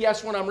I'll say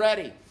yes when I'm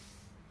ready.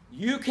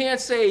 You can't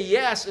say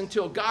yes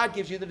until God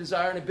gives you the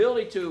desire and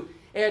ability to.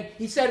 And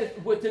he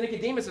said with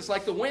Nicodemus, it's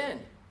like the wind.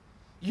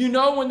 You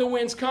know when the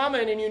wind's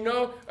coming, and you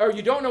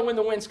don't know when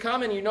the wind's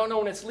coming, you don't know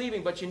when it's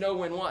leaving, but you know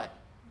when what?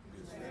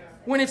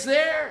 When it's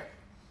there.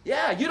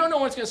 Yeah, you don't know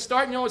when it's going to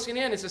start, you know when it's going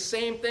to end. It's the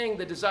same thing,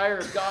 the desire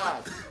of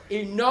God.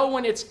 You don't know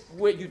when it's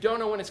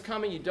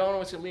coming, you don't know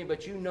when it's going to leave,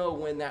 but you know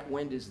when that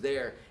wind is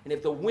there. And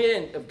if the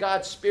wind of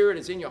God's Spirit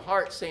is in your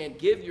heart saying,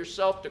 give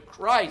yourself to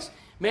Christ,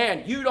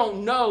 man, you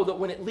don't know that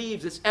when it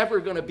leaves, it's ever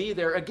going to be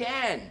there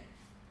again.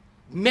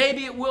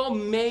 Maybe it will,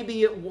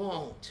 maybe it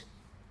won't.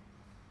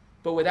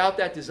 But without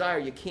that desire,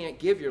 you can't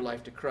give your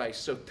life to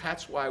Christ. So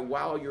that's why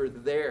while you're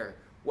there,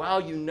 while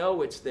you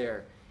know it's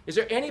there, is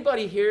there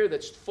anybody here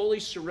that's fully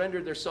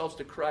surrendered themselves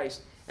to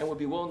Christ and would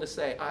be willing to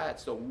say,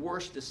 it's the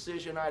worst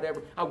decision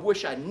I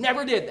wish I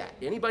never did that?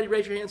 Anybody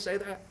raise your hand and say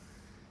that?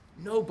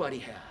 Nobody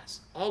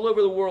has. All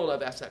over the world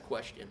I've asked that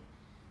question.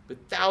 But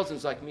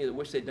thousands like me that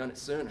wish they'd done it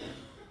sooner.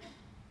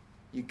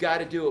 You got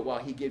to do it while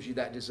he gives you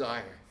that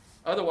desire.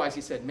 Otherwise,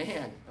 he said,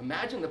 man,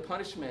 imagine the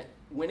punishment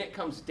when it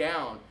comes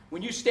down.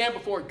 When you stand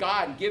before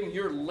God and give him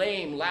your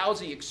lame,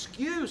 lousy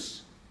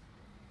excuse.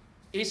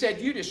 He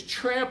said, you just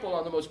trample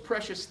on the most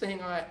precious thing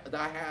that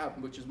I have,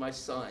 which is my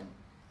son.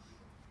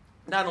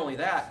 Not only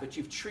that, but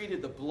you've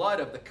treated the blood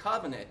of the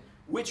covenant,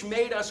 which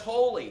made us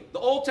holy. The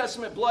Old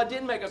Testament blood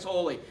didn't make us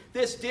holy.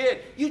 This did.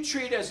 You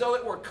treat it as though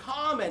it were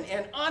common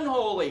and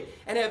unholy.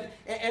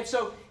 And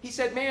so he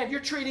said, man, you're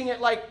treating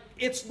it like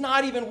it's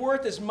not even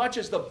worth as much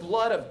as the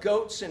blood of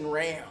goats and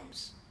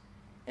rams.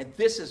 And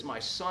this is my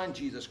son,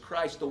 Jesus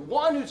Christ, the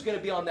one who's going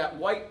to be on that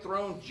white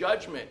throne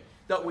judgment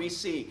that we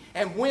see.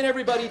 And when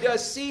everybody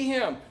does see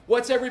him,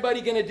 what's everybody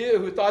going to do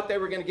who thought they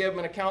were going to give him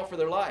an account for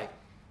their life?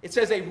 It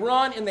says they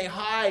run and they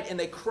hide and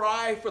they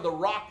cry for the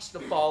rocks to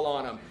fall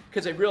on them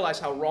because they realize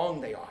how wrong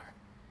they are.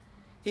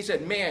 He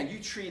said, man, you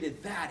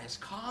treated that as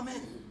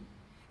common.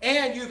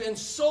 And you've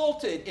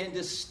insulted and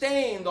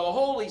disdained the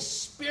Holy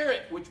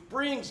Spirit, which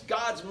brings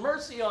God's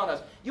mercy on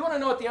us. You want to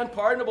know what the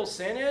unpardonable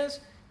sin is?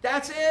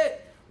 That's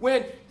it.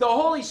 When the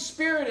Holy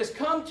Spirit has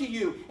come to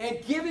you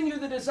and given you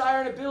the desire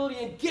and ability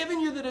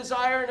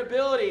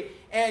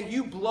and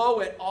you blow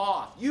it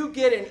off. You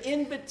get an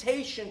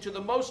invitation to the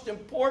most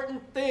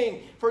important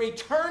thing for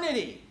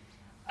eternity,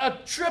 a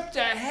trip to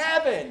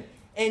heaven,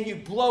 and you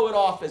blow it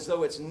off as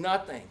though it's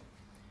nothing.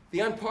 The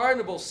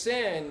unpardonable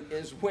sin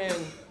is when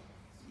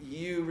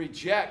you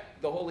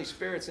reject the Holy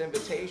Spirit's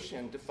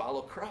invitation to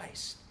follow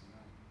Christ.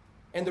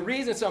 And the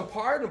reason it's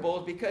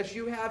unpardonable is because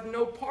you have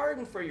no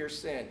pardon for your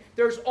sin.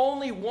 There's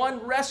only one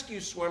rescue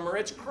swimmer.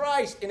 It's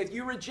Christ. And if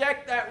you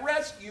reject that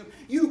rescue,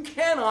 you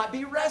cannot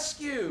be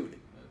rescued. Does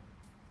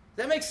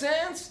that make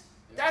sense?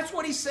 That's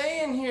what he's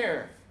saying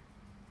here.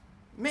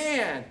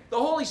 Man, the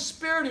Holy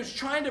Spirit who's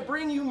trying to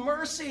bring you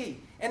mercy.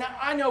 And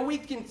I know we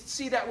can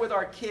see that with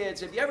our kids.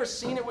 Have you ever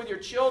seen it with your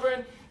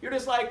children? You're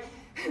like,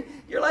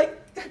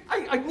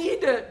 I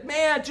need to,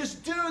 man,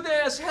 just do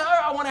this.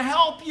 I want to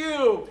help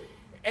you.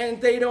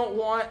 And they don't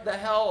want the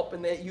help,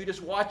 and you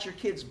just watch your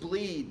kids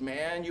bleed,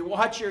 man. You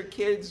watch your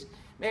kids,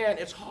 man,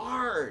 it's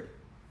hard.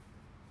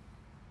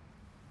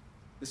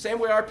 The same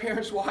way our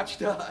parents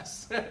watched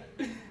us.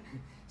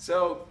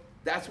 So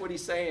that's what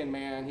he's saying,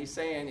 man. He's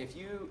saying if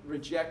you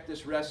reject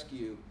this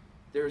rescue,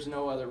 there's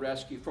no other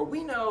rescue. For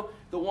we know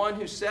the one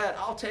who said,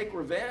 I'll take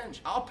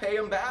revenge. I'll pay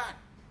him back.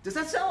 Does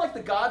that sound like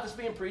the God that's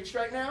being preached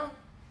right now?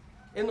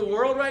 In the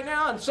world right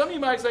now? And some of you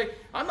might say,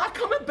 I'm not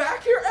coming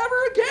back here ever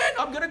again.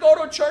 I'm going to go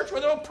to a church where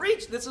they'll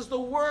preach. This is the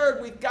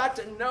word. We've got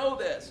to know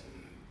this.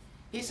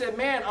 He said,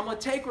 man, I'm going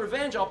to take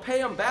revenge. I'll pay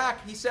them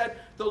back. He said,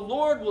 the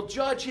Lord will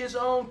judge his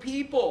own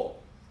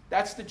people.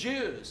 That's the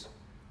Jews.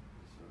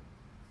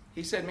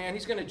 He said, man,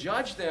 he's going to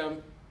judge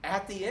them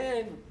at the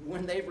end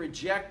when they've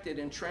rejected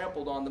and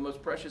trampled on the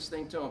most precious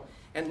thing to him.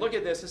 And look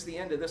at this. This is the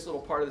end of this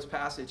little part of this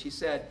passage. He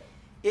said,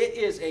 it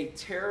is a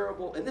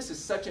terrible, and this is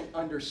such an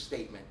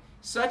understatement.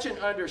 Such an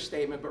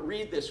understatement, but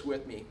read this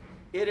with me.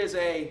 It is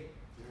a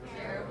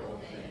terrible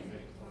thing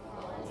to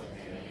fall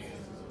into the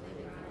hands of the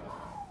living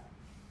God.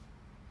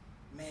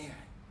 Man,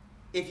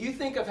 if you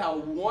think of how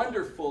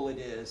wonderful it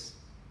is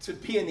to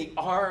be in the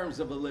arms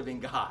of a living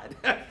God.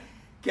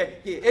 Okay,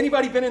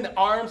 anybody been in the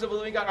arms of a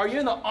living God? Are you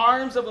in the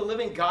arms of a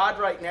living God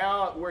right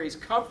now where he's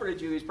comforted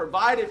you, he's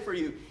provided for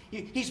you,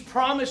 he's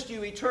promised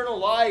you eternal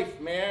life,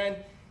 man,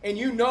 and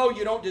you know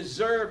you don't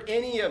deserve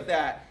any of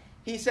that.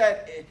 He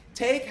said,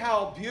 take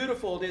how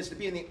beautiful it is to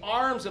be in the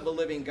arms of a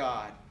living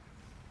God.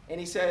 And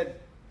he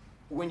said,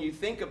 when you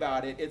think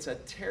about it, it's a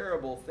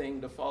terrible thing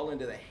to fall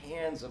into the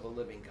hands of a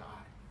living God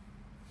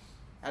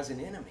as an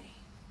enemy.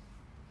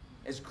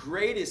 As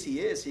great as he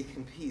is, he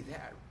can be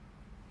that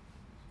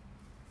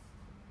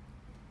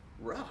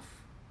rough.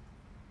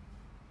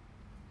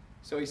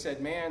 So he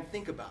said, man,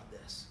 think about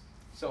this.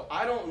 So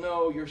I don't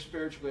know your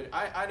spirituality.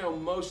 I know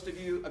most of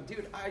you.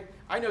 Dude,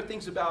 I know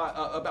things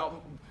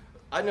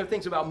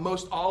about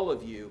most all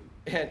of you.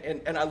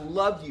 And I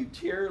love you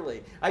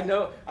dearly. I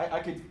know I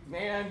could,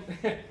 man.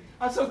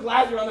 I'm so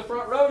glad you're on the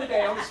front row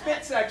today on the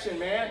spit section,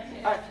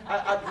 man.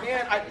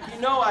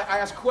 I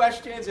ask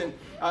questions, and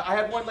I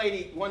had one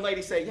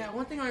lady say, yeah,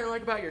 one thing I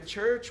liked about your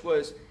church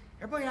was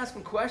everybody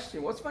asking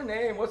questions. What's my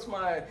name? What's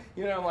my,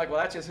 I'm like, well,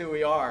 that's just who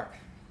we are.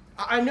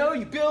 I know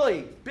you,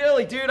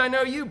 Billy, dude, I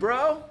know you,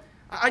 bro.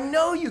 I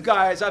know you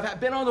guys. I've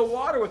been on the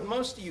water with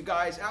most of you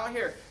guys out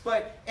here.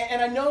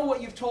 And I know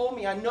what you've told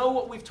me. I know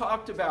what we've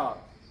talked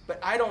about. But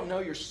I don't know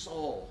your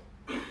soul.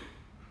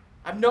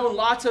 I've known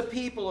lots of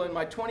people in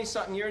my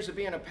 20-something years of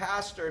being a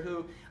pastor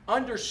who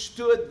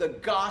understood the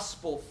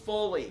gospel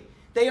fully.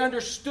 They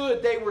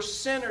understood they were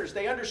sinners.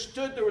 They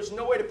understood there was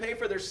no way to pay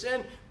for their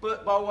sin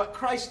but by what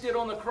Christ did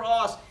on the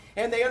cross.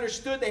 And they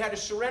understood they had to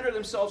surrender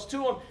themselves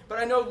to Him. But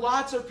I know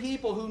lots of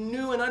people who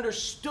knew and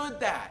understood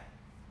that,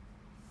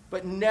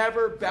 but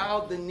never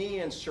bowed the knee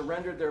and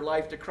surrendered their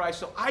life to Christ.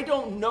 So I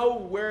don't know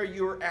where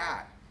you're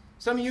at.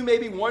 Some of you may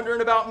be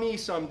wondering about me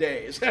some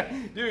days.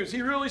 Dude, is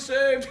he really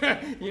saved?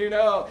 Did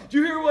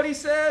you hear what he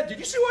said? Did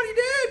you see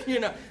what he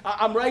did?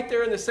 I'm right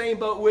there in the same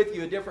boat with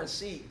you, a different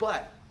seat.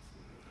 But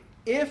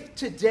if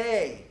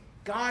today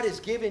God has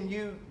given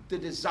you the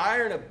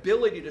desire and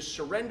ability to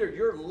surrender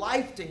your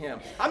life to Him,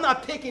 I'm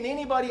not picking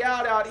anybody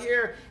out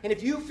here. And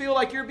if you feel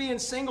like you're being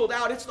singled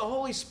out, it's the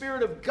Holy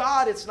Spirit of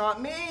God. It's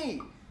not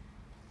me.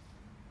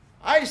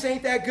 I just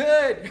ain't that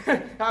good.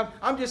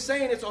 I'm just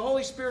saying it's the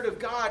Holy Spirit of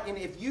God. And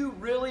if you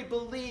really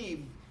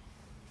believe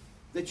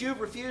that you've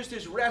refused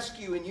His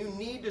rescue and you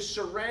need to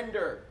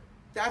surrender,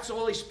 that's the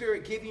Holy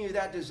Spirit giving you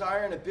that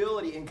desire and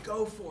ability, and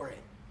go for it.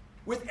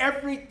 With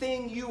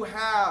everything you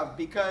have,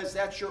 because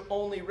that's your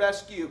only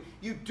rescue.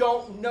 You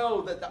don't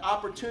know that the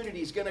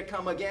opportunity is going to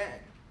come again.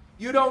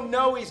 You don't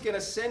know He's going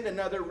to send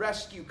another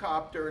rescue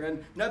copter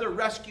and another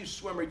rescue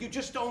swimmer. You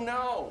just don't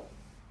know.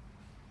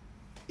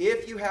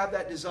 If you have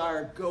that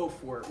desire, go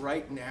for it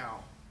right now.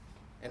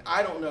 And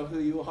I don't know who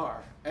you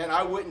are. And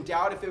I wouldn't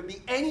doubt if it would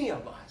be any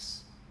of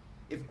us.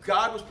 If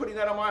God was putting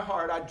that on my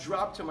heart, I'd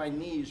drop to my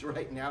knees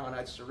right now and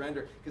I'd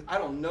surrender. Because I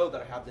don't know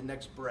that I have the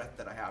next breath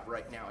that I have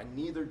right now. And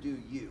neither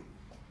do you.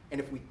 And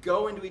if we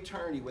go into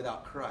eternity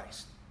without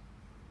Christ,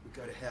 we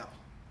go to hell.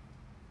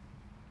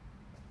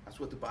 That's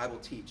what the Bible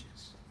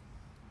teaches.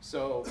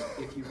 So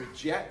if you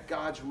reject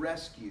God's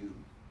rescue,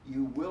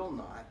 you will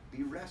not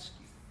be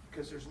rescued.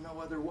 Because there's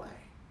no other way.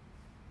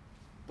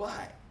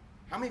 But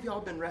how many of y'all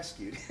have been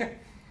rescued?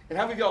 And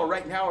how many of y'all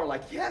right now are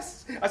like,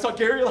 yes? I saw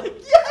Gary like,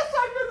 yes,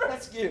 I've been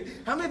rescued.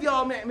 How many of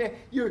y'all, man,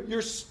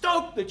 you're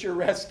stoked that you're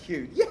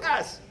rescued?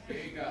 Yes.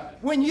 Yay,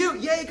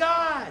 God. Yay,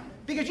 God.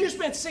 Because you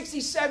spent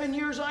 67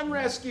 years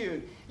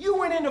unrescued. You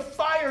went into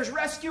fires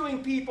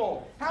rescuing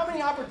people. How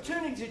many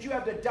opportunities did you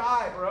have to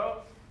die,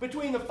 bro?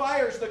 Between the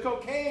fires, the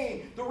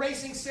cocaine, the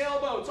racing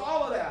sailboats,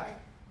 all of that.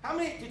 How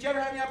many, did you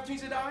ever have any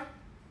opportunities to die?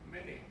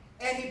 Many.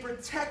 And He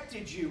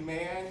protected you,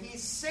 man. He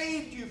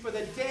saved you for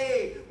the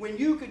day when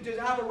you could just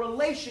have a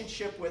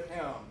relationship with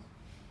Him.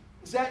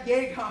 Is that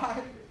yay,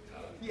 God?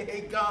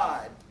 Yay,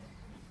 God.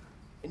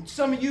 And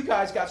some of you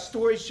guys got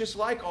stories just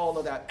like all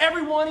of that.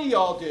 Every one of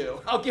y'all do.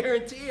 I'll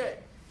guarantee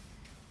it.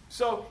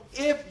 So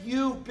if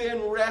you've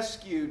been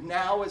rescued,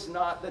 now is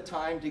not the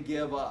time to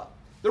give up.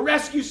 The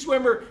rescue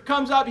swimmer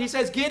comes up. He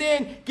says, get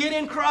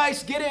in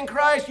Christ,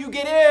 you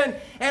get in.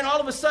 And all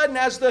of a sudden,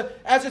 as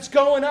it's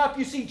going up,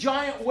 you see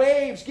giant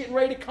waves getting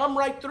ready to come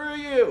right through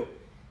you.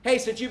 Hey,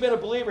 since you've been a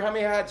believer, how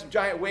many had some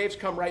giant waves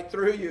come right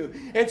through you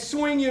and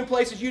swing you in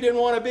places you didn't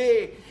want to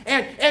be?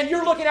 And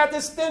you're looking at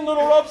this thin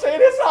little rope saying,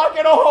 it's not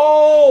going to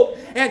hold.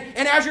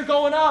 And as you're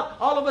going up,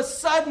 all of a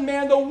sudden,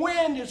 man, the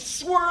wind is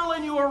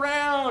swirling you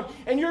around.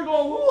 And you're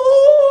going,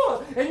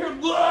 whoa, and you're,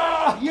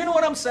 whoa. You know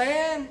what I'm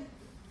saying?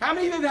 How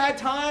many of you have had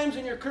times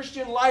in your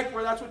Christian life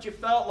where that's what you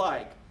felt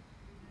like?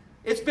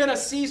 It's been a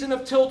season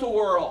of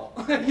tilt-a-whirl.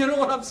 You know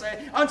what I'm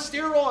saying? On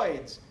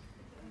steroids.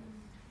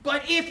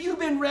 But if you've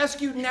been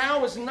rescued,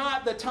 now is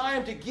not the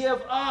time to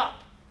give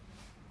up.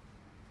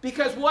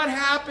 Because what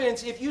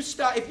happens if you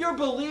stop? If you're a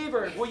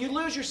believer, will you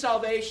lose your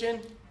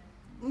salvation?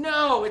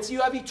 No,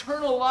 you have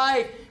eternal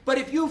life. But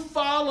if you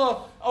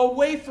follow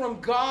away from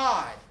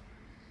God,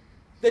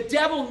 the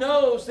devil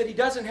knows that he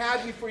doesn't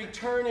have you for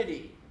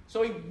eternity.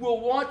 So he will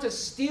want to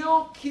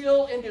steal,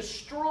 kill, and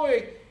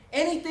destroy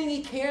anything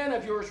he can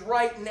of yours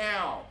right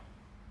now,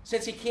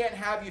 since he can't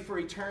have you for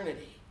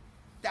eternity.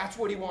 That's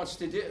what he wants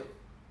to do.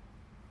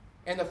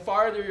 And the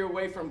farther you're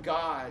away from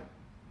God,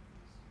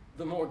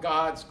 the more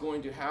God's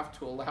going to have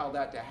to allow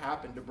that to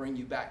happen to bring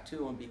you back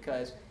to Him,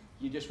 because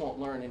you just won't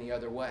learn any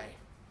other way.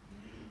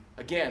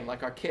 Again,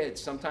 like our kids,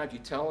 sometimes you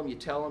tell them,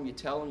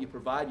 you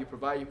provide,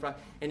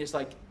 and it's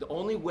like the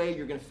only way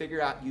you're going to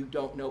figure out you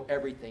don't know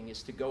everything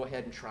is to go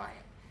ahead and try it.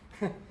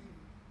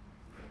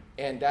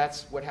 And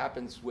that's what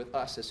happens with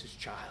us as His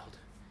child.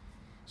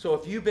 So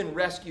if you've been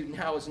rescued,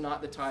 now is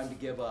not the time to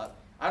give up.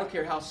 I don't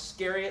care how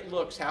scary it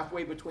looks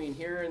halfway between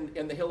here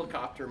and the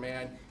helicopter,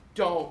 man.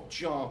 Don't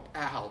jump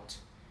out.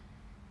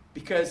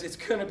 Because it's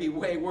going to be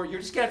way worse.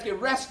 You're just going to have to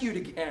get rescued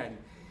again.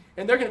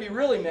 And they're going to be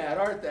really mad,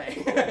 aren't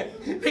they?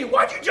 Hey,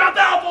 what'd you jump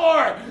out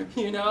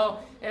for? You know?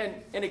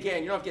 And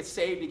again, you don't have to get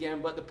saved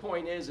again, but the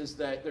point is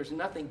that there's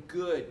nothing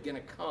good going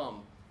to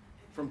come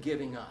from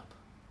giving up.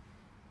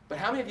 But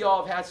how many of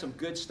y'all have had some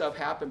good stuff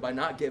happen by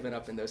not giving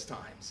up in those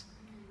times?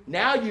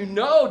 Now you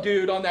know,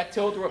 dude, on that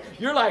tilt-a-whirl,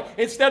 you're like,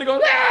 instead of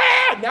going,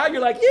 ah, now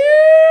you're like,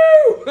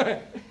 you.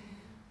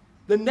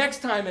 The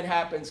next time it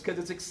happens, because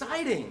it's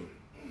exciting,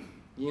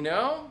 you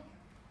know?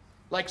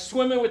 Like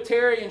swimming with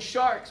Terry and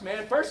sharks,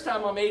 man. First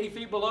time I'm 80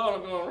 feet below,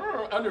 and I'm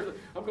going under.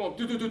 I'm going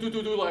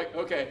do, like,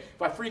 okay,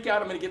 if I freak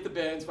out, I'm going to get the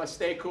bends. If I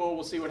stay cool,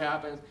 we'll see what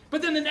happens.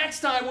 But then the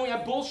next time when we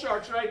have bull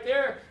sharks right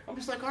there, I'm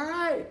just like, all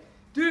right,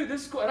 dude,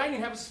 this is cool. And I didn't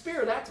even have a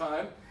spear that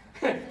time.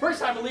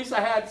 First time, at least I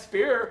had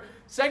spear.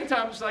 Second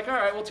time, I'm just like, all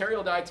right, well, Terry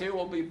will die too.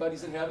 We'll be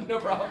buddies in heaven, no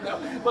problem. No.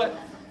 But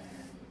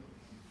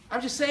I'm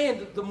just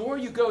saying, the more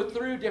you go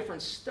through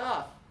different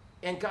stuff,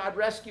 and God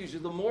rescues you,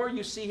 the more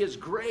you see his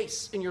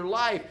grace in your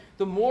life,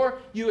 the more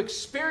you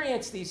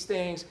experience these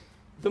things,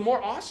 the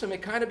more awesome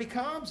it kind of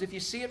becomes if you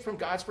see it from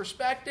God's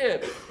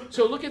perspective.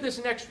 So look at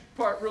this next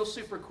part real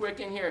super quick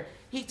in here.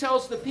 He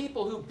tells the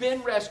people who've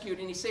been rescued,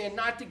 and he's saying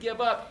not to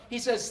give up. He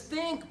says,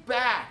 think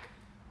back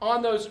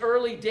on those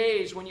early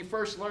days when you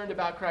first learned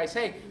about Christ.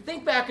 Hey,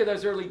 think back of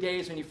those early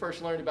days when you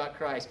first learned about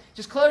Christ.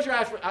 Just close your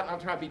eyes. I'm not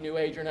trying to be New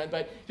Age or nothing,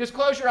 but just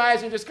close your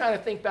eyes and just kind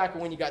of think back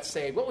of when you got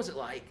saved. What was it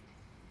like?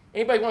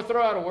 Anybody want to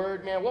throw out a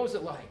word, man? What was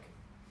it like?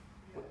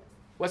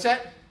 What's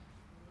that?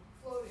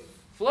 Floating.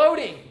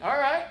 Floating. All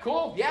right,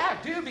 cool. Yeah,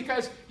 dude,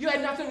 because you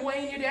had nothing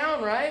weighing you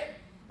down, right?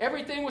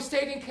 Everything was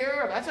taken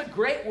care of. That's a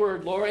great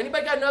word, Laura.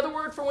 Anybody got another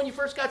word for when you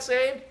first got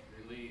saved?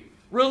 Relieved.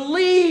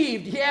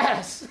 Relieved,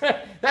 yes.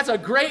 That's a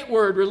great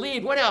word,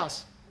 relieved. What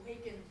else?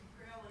 Awakened.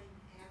 Thrilling.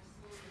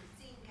 Absolutely.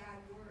 Seeing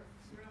God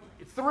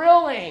work.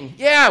 Thrilling.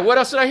 Yeah, what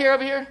else did I hear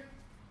over here?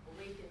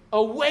 Awakened.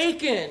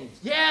 Awakened.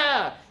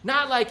 Yeah.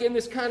 Not like in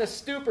this kind of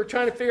stupor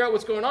trying to figure out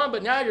what's going on,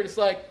 but now you're just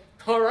like,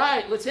 all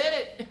right, let's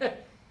hit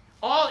it.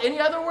 Any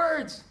other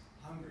words?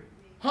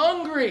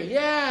 Hungry.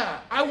 Yeah.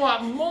 I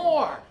want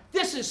more.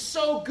 This is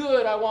so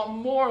good. I want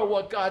more of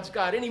what God's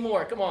got. Any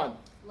more? Come on.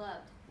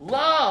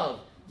 Love.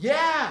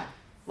 Yeah.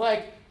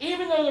 Like,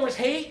 even though there was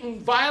hate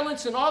and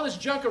violence and all this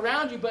junk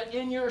around you, but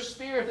in your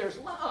spirit there's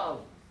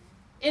love.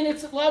 And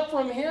it's love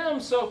from him.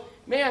 So,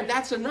 man,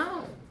 that's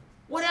enough.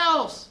 What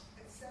else?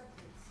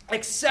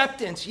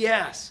 Acceptance,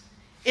 yes.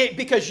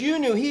 Because he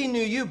knew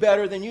you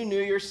better than you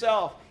knew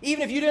yourself.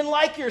 Even if you didn't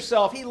like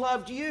yourself, he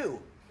loved you.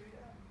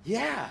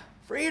 Yeah,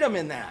 freedom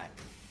in that.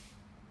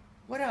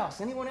 What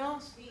else? Anyone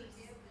else?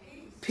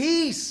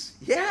 Peace.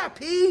 Yeah,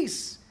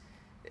 peace.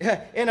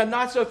 In a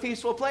not so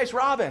peaceful place.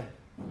 Robin.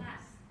 Blessed.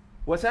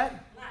 What's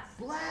that?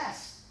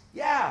 Blessed.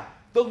 Yeah.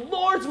 The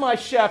Lord's my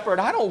shepherd.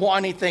 I don't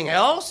want anything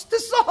else.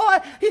 This is all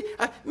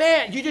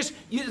man,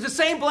 the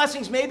same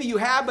blessings maybe you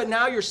have, but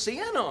now you're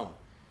seeing them.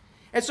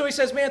 And so he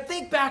says, man,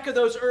 think back of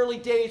those early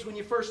days when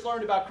you first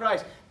learned about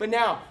Christ. But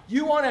now,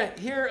 you want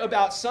to hear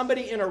about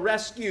somebody in a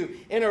rescue,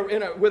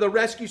 with a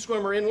rescue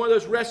swimmer, in one of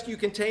those rescue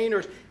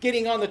containers,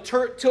 getting on the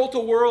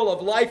tilt-a-whirl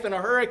of life in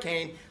a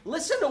hurricane.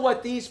 Listen to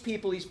what these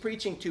people he's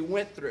preaching to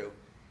went through.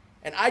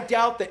 And I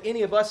doubt that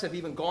any of us have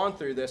even gone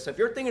through this. If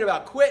you're thinking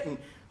about quitting,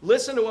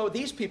 listen to what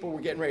these people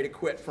were getting ready to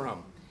quit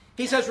from.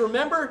 He says,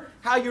 remember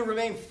how you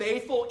remained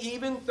faithful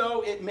even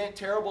though it meant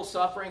terrible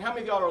suffering? How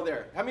many of y'all are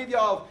there? How many of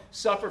y'all have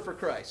suffered for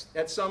Christ?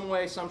 At some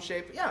way, some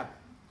shape? Yeah.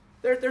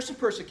 There's some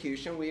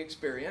persecution we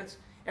experience,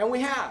 and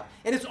we have.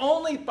 And it's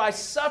only by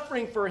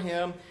suffering for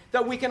him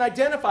that we can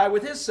identify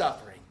with his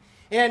suffering.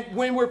 And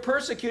when we're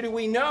persecuted,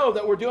 we know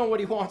that we're doing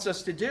what he wants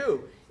us to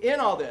do in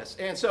all this.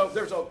 And so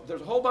there's a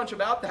whole bunch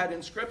about that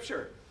in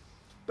Scripture.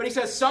 But he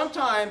says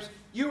sometimes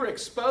you were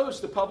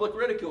exposed to public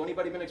ridicule.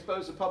 Anybody been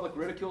exposed to public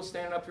ridicule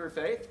standing up for your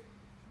faith?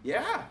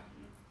 Yeah.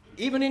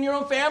 Even in your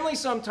own family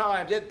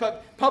sometimes.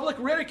 Public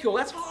ridicule,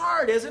 that's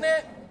hard, isn't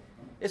it?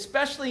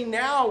 Especially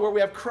now where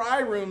we have cry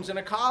rooms in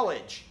a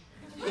college.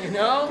 You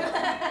know?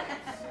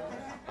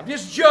 I'm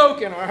just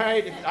joking, all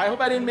right? I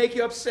hope I didn't make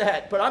you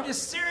upset. But I'm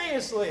just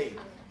seriously.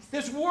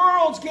 This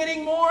world's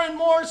getting more and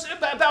more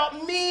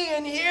about me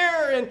and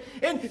here.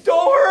 And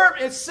don't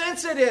hurt. It's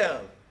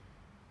sensitive.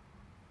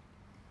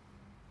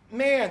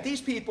 Man,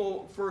 these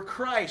people for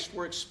Christ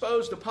were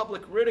exposed to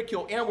public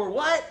ridicule and were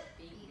what?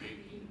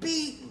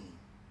 Beaten.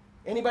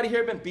 Anybody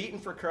here been beaten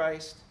for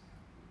Christ?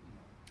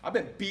 I've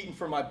been beaten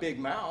for my big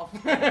mouth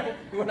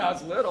when I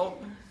was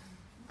little.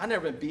 I've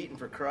never been beaten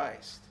for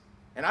Christ.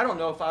 And I don't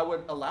know if I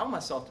would allow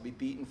myself to be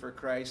beaten for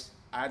Christ.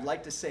 I'd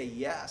like to say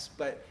yes,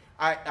 but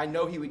I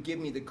know he would give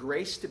me the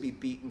grace to be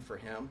beaten for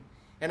him.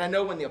 And I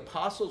know when the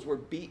apostles were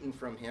beaten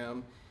from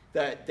him,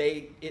 that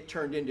it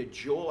turned into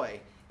joy.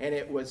 And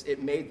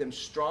it made them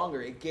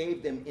stronger. It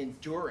gave them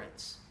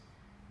endurance,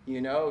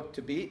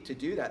 to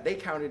do that. They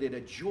counted it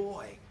a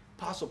joy.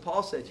 Apostle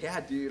Paul said, yeah,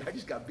 dude, I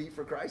just got beat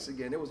for Christ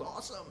again. It was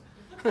awesome.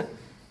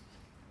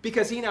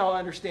 because he now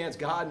understands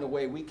God in a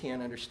way we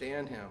can't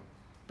understand him.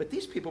 But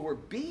these people were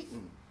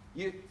beaten.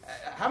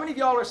 How many of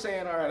y'all are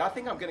saying, all right, I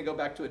think I'm going to go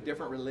back to a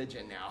different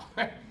religion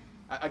now?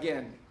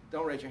 Again,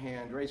 don't raise your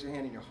hand. Raise your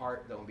hand in your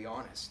heart, though, and be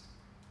honest.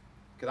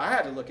 Because I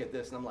had to look at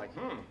this, and I'm like,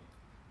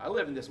 I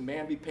live in this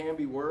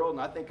mamby-pamby world,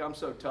 and I think I'm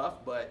so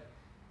tough, but,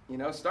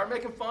 start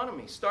making fun of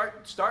me.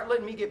 Start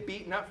letting me get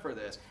beaten up for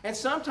this. And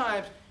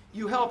sometimes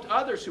you helped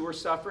others who were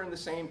suffering the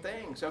same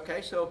things.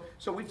 Okay, so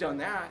we've done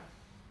that.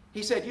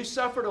 He said, you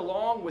suffered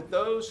along with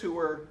those who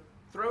were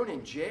thrown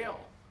in jail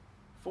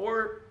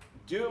for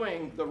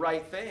doing the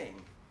right thing,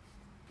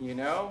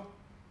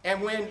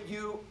 And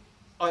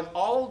when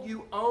all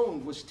you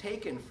owned was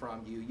taken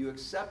from you, you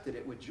accepted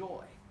it with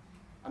joy.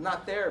 I'm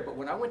not there, but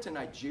when I went to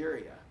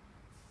Nigeria,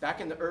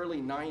 back in the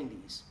early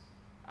 90s,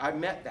 I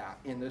met that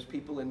in those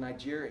people in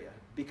Nigeria,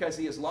 because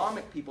the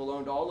Islamic people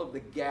owned all of the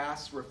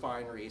gas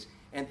refineries,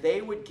 and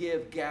they would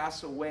give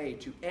gas away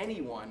to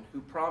anyone who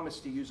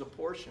promised to use a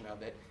portion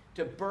of it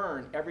to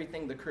burn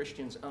everything the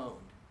Christians owned,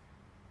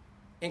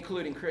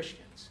 including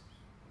Christians.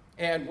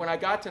 And when I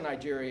got to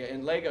Nigeria,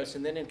 in Lagos,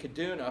 and then in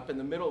Kaduna, up in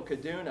the middle of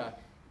Kaduna,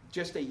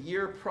 just a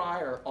year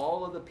prior,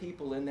 all of the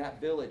people in that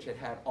village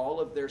had all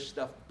of their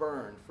stuff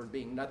burned for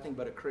being nothing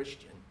but a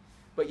Christian.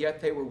 But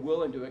yet they were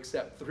willing to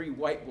accept 3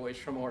 white boys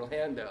from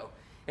Orlando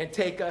and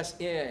take us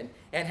in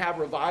and have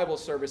revival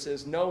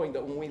services, knowing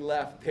that when we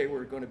left, they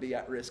were going to be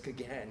at risk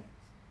again.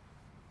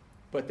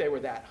 But they were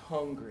that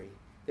hungry.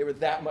 They were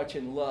that much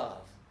in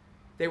love.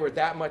 They were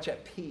that much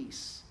at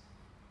peace.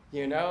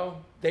 They were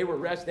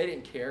they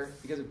didn't care,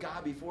 because if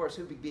God be for us,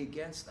 who would be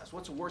against us?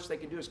 What's the worst they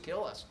can do is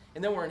kill us,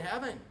 and then we're in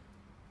heaven.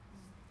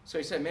 So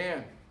he said,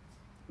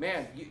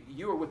 man,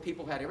 you were with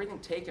people who had everything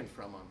taken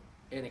from them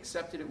and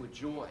accepted it with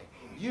joy.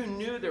 You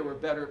knew there were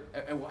better,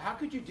 and how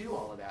could you do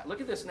all of that? Look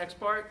at this next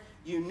part.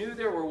 You knew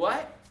there were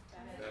what?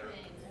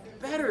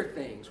 Better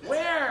things.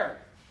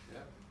 Where?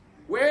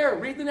 Where?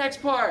 Read the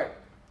next part.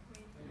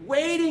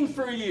 Waiting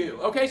for you.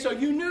 Okay, so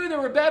you knew there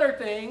were better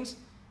things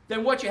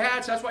than what you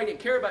had, so that's why you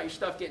didn't care about your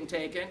stuff getting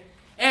taken.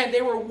 And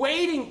they were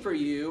waiting for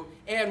you,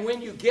 and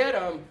when you get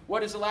them, what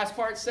does the last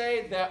part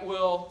say? That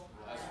will,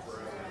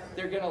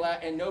 they're going to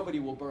last, and nobody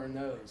will burn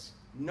those.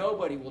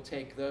 Nobody will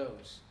take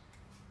those.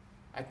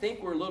 I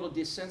think we're a little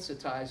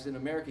desensitized in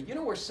America. You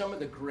know where some of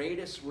the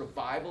greatest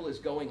revival is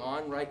going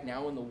on right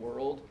now in the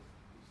world?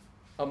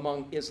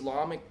 Among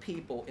Islamic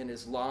people in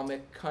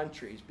Islamic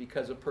countries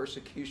because of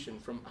persecution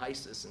from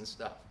ISIS and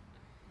stuff.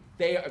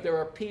 There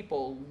are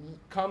people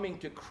coming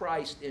to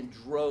Christ in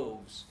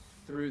droves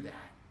through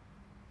that.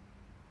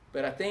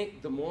 But I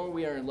think the more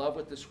we are in love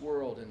with this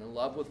world and in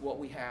love with what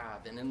we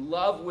have and in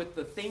love with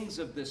the things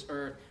of this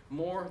earth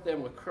more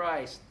than with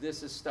Christ,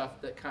 this is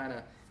stuff that kind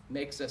of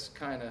makes us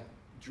kind of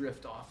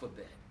drift off a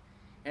bit.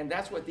 And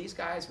that's what these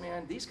guys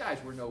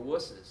were no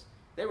wusses.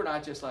 They were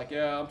not just like,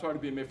 I'm tired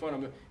of being made fun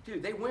of.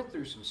 Dude, they went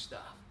through some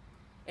stuff.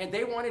 And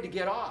they wanted to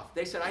get off.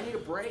 They said, I need a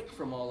break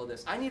from all of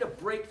this. I need a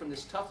break from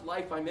this tough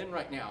life I'm in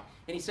right now.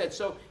 And he said,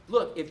 so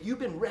look, if you've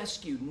been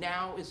rescued,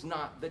 now is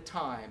not the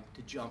time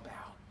to jump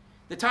out.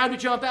 The time to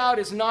jump out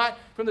is not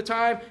from the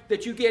time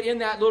that you get in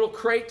that little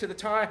crate to the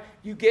time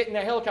you get in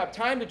that helicopter.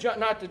 Time to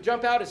not to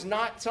jump out is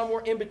not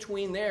somewhere in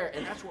between there.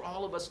 And that's where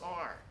all of us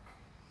are.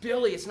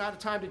 Billy, it's not the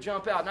time to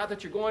jump out. Not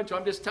that you're going to.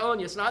 I'm just telling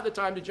you, it's not the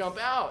time to jump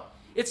out.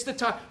 It's the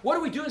time. What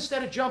do we do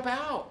instead of jump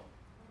out?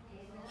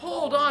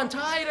 Hold on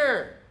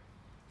tighter.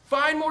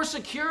 Find more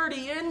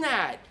security in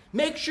that.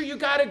 Make sure you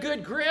got a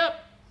good grip.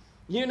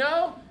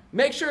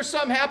 Make sure if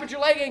something happens, your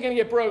leg ain't going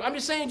to get broke. I'm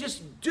just saying,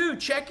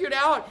 check it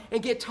out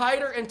and get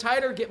tighter and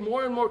tighter. Get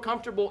more and more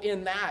comfortable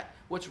in that,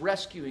 what's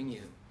rescuing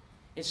you.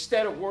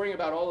 Instead of worrying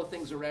about all the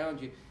things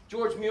around you.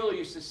 George Mueller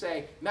used to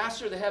say,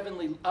 master the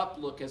heavenly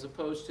uplook as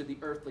opposed to the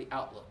earthly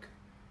outlook.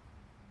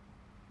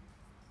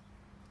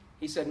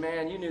 He said,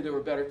 man, you knew there were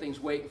better things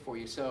waiting for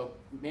you. So,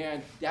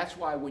 man, that's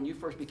why when you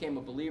first became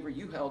a believer,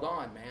 you held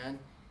on, man.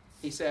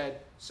 He said,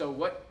 so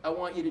what I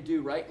want you to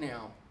do right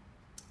now,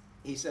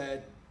 he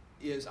said,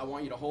 is I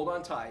want you to hold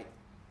on tight,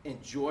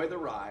 enjoy the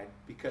ride,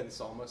 because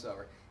it's almost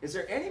over. Is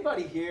there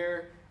anybody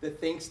here that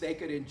thinks they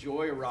could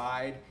enjoy a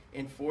ride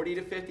in 40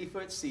 to 50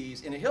 foot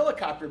seas in a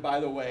helicopter, by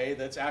the way,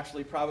 that's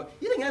actually probably,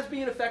 you think that's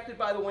being affected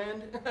by the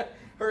wind?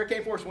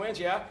 Hurricane force winds,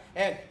 yeah?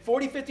 And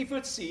 40, 50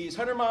 foot seas,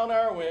 100 mile an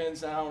hour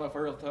winds. I don't know if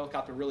a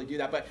helicopter really do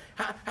that, but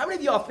how many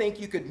of y'all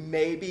think you could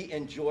maybe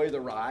enjoy the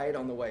ride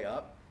on the way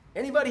up?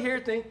 Anybody here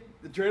think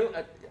the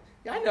adrenaline?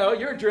 I know,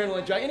 you're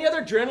adrenaline junkie. Any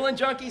other adrenaline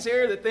junkies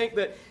here that think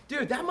that,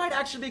 dude, that might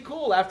actually be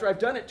cool after I've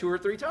done it 2 or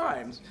 3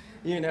 times,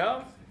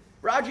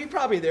 Roger, you're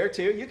probably there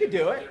too. You could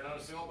do it. They're not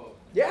a sailboat.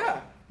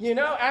 Yeah.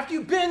 After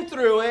you've been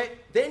through it,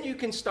 then you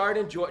can start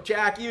enjoy.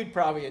 Jack, you'd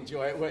probably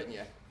enjoy it, wouldn't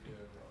you?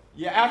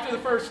 Yeah, after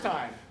the first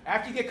time.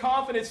 After you get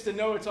confidence to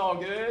know it's all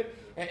good.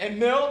 And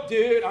Milt,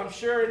 dude, I'm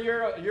sure in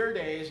your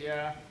days,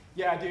 yeah.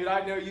 Yeah, dude,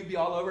 I know you'd be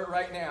all over it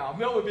right now.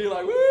 Milt would be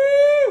like,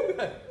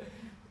 woo!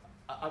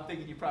 I'm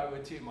thinking you probably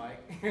would too, Mike.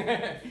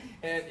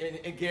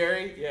 and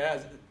Gary,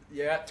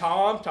 yeah.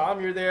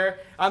 Tom, you're there.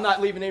 I'm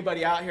not leaving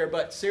anybody out here,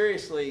 but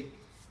seriously,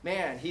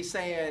 man, he's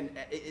saying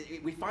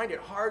we find it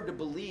hard to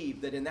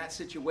believe that in that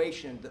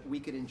situation that we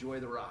could enjoy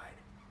the ride.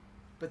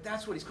 But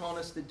that's what he's calling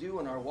us to do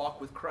in our walk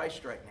with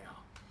Christ right now.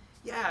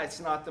 Yeah, it's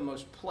not the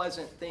most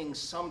pleasant thing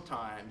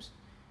sometimes.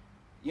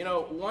 You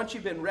know, once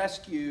you've been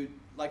rescued,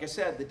 like I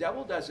said, the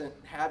devil doesn't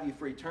have you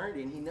for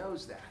eternity, and he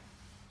knows that.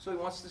 So he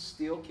wants to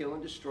steal, kill,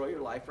 and destroy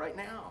your life right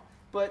now.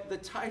 But the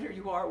tighter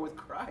you are with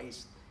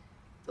Christ,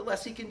 the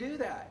less he can do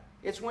that.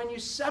 It's when you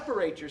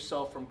separate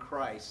yourself from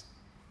Christ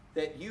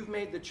that you've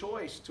made the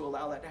choice to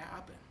allow that to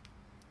happen.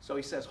 So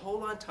he says,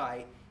 hold on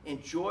tight,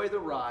 enjoy the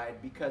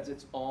ride because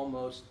it's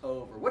almost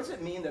over. What does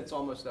it mean that it's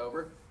almost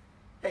over?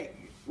 Hey,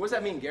 what does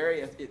that mean,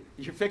 Gary?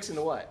 You're fixing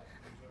to what?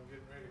 I'm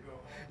getting ready to go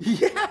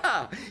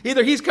home. Yeah.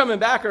 Either he's coming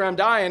back or I'm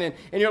dying.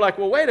 And you're like,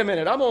 well, wait a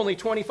minute. I'm only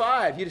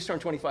 25. You just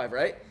turned 25,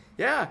 right?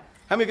 Yeah.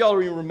 How many of y'all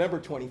remember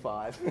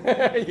 25?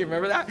 You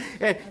remember that?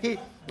 And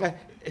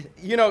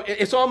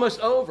it's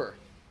almost over.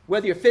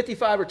 Whether you're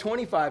 55 or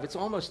 25, it's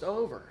almost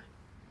over.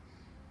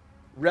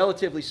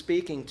 Relatively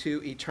speaking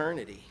to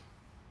eternity.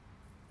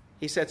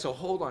 He said, so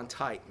hold on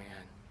tight, man.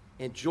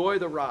 Enjoy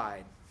the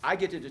ride. I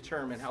get to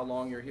determine how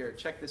long you're here.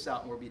 Check this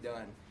out and we'll be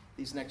done.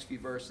 These next few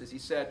verses. He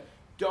said,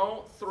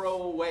 don't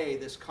throw away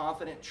this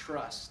confident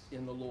trust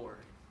in the Lord.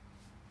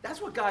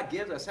 That's what God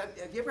gives us. Have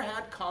you ever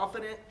had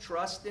confident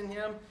trust in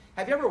him?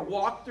 Have you ever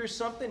walked through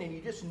something and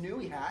you just knew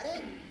he had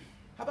it?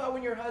 How about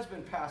when your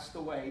husband passed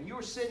away and you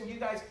were sitting, you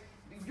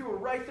were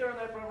right there in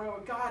that front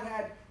row. God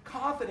had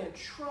confident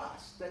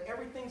trust that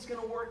everything's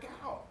going to work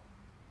out.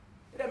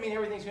 It doesn't mean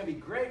everything's going to be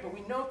great, but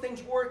we know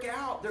things work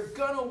out. They're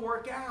going to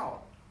work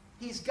out.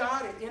 He's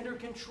got it under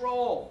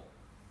control.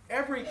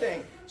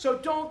 Everything. So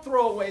don't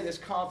throw away this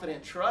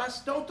confident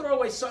trust. Don't throw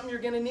away something you're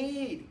going to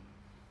need.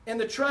 And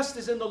the trust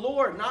is in the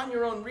Lord, not in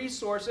your own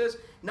resources,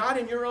 not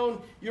in your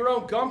own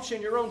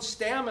gumption, your own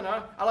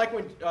stamina. I like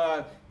when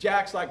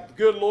Jack's like, the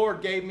good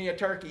Lord gave me a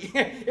turkey.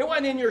 It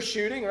wasn't in your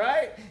shooting,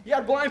 right? You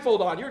had a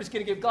blindfold on. You're just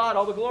going to give God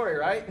all the glory,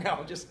 right?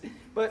 No,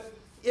 but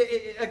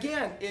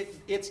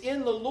it's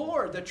in the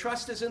Lord. The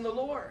trust is in the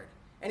Lord.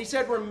 And he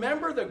said,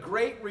 remember the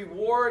great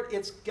reward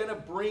it's going to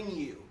bring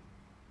you.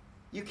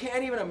 You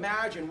can't even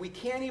imagine. We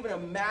can't even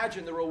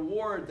imagine the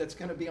reward that's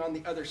going to be on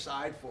the other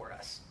side for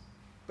us.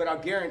 But I'll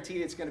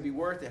guarantee it's going to be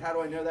worth it. How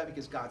do I know that?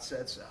 Because God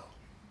said so.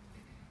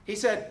 He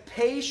said,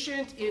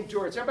 patient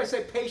endurance. Everybody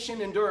say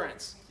patient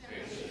endurance.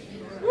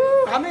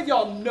 Woo! How many of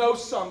y'all know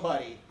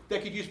somebody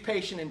that could use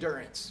patient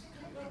endurance?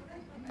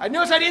 I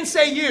notice I didn't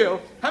say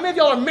you. How many of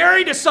y'all are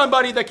married to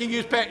somebody that can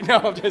use patient? How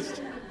many of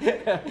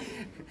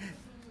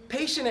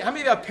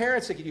y'all have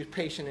parents that could use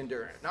patient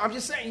endurance? No, I'm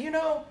just saying,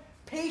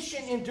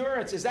 patient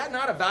endurance, is that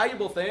not a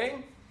valuable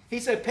thing? He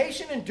said,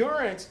 patient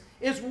endurance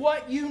is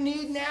what you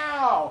need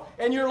now.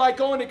 And you're like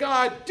going to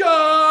God,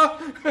 duh!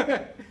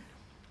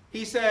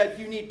 He said,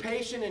 you need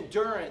patient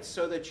endurance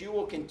so that you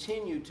will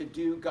continue to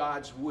do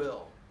God's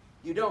will.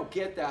 You don't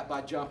get that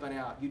by jumping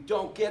out. You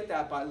don't get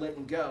that by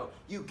letting go.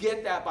 You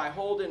get that by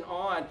holding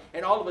on.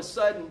 And all of a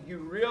sudden, you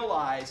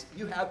realize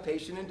you have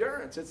patient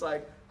endurance. It's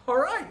like, all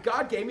right,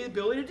 God gave me the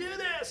ability to do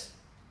this.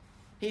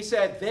 He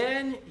said,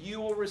 then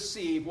you will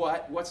receive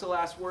what? What's the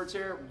last words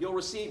here?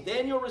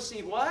 Then you'll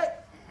receive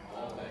what?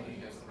 All that he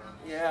has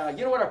promised. Yeah,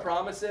 you know what our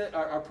promise is?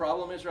 Our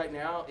problem is right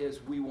now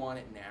is we want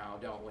it now,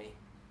 don't we?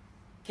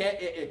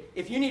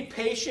 If you need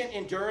patient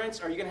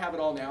endurance, are you going to have it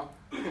all now?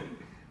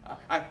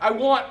 I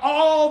want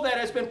all that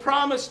has been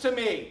promised to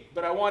me,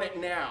 but I want it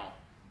now.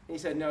 And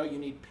he said, no, you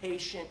need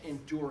patient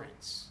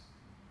endurance.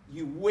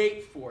 You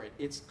wait for it.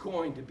 It's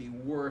going to be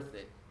worth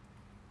it.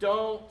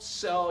 Don't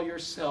sell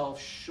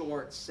yourself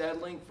short,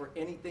 settling for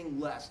anything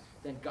less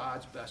than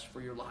God's best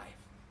for your life.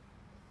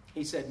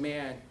 He said,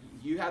 man,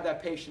 you have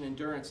that patient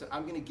endurance that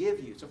I'm going to give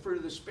you. It's a fruit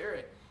of the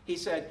Spirit. He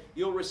said,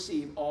 you'll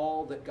receive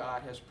all that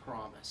God has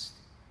promised.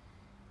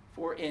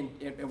 And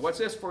what's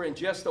this? For in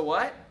just a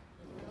what?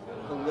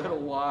 A little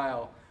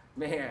while.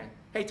 Man.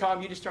 Hey,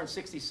 Tom, you just turned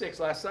 66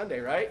 last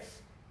Sunday, right?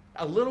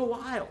 A little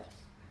while.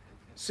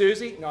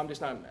 Susie? No, I'm just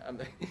not.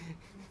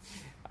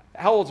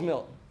 How old's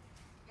Milton?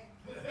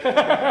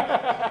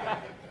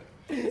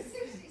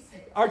 66.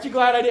 Aren't you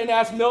glad I didn't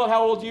ask Milt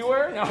how old you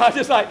were? No, I was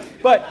just like,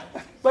 but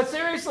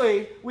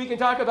seriously, we can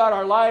talk about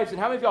our lives, and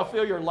how many of y'all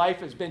feel your life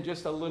has been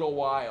just a little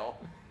while?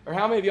 Or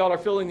how many of y'all are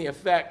feeling the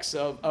effects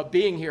of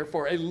being here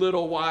for a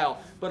little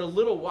while? But a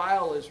little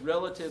while is,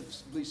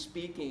 relatively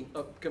speaking,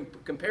 being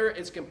compared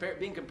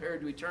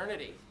to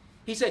eternity.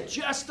 He said,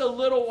 just a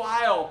little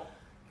while.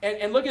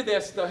 And look at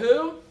this, the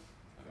who?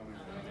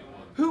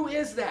 Who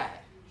is that?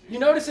 You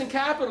notice in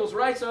capitals,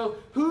 right? So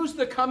who's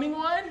the coming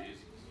one?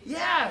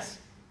 Yes.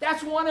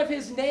 That's one of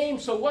his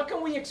names. So what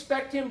can we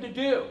expect him to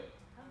do?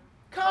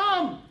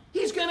 Come.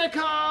 He's going to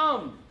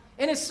come.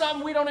 And it's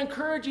something we don't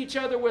encourage each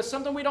other with,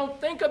 something we don't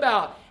think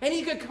about. And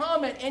he could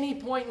come at any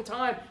point in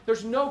time.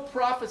 There's no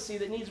prophecy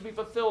that needs to be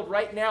fulfilled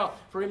right now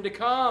for him to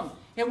come.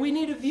 And we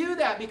need to view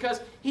that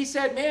because he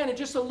said, man, in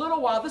just a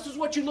little while, this is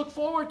what you look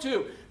forward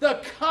to.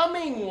 The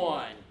coming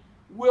one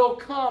will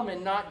come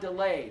and not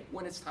delay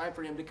when it's time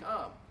for him to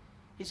come.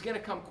 He's going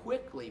to come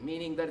quickly,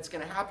 meaning that it's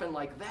going to happen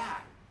like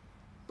that.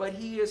 but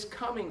he is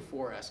coming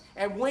for us.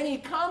 And when he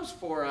comes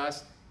for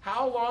us,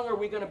 how long are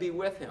we going to be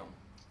with him?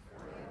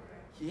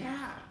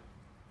 Yeah.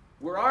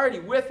 We're already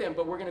with him,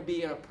 but we're going to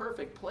be in a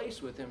perfect place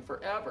with him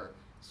forever.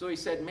 So he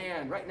said,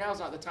 man, right now is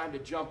not the time to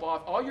jump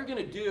off. All you're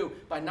going to do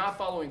by not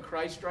following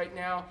Christ right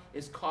now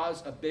is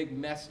cause a big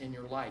mess in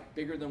your life,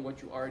 bigger than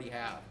what you already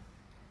have.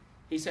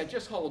 He said,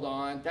 just hold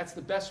on. That's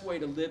the best way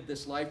to live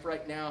this life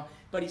right now.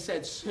 But he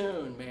said,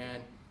 soon, man.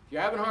 If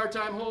you're having a hard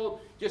time,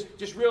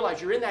 just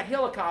realize you're in that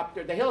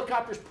helicopter. The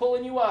helicopter's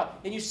pulling you up,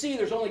 and you see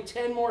there's only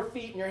 10 more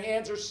feet, and your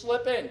hands are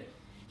slipping.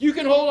 You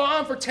can hold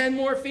on for 10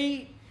 more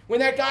feet. When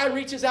that guy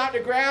reaches out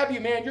to grab you,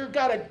 man, you've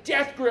got a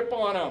death grip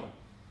on him.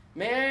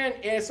 Man,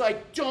 and it's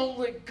like, don't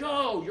let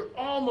go. You're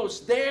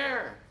almost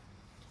there.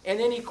 And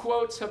then he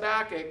quotes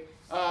Habakkuk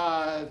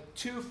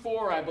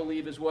 2:4, I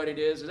believe is what it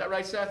is. Is that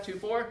right, Seth?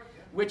 2:4?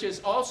 Which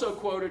is also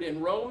quoted in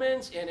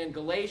Romans and in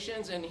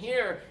Galatians and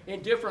here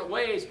in different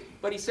ways.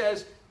 But he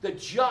says, the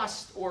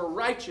just or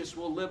righteous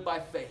will live by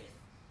faith.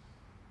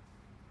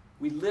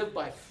 We live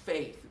by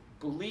faith,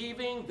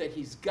 believing that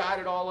he's got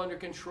it all under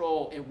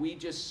control, and we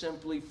just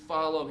simply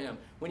follow him.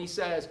 When he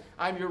says,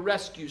 I'm your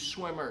rescue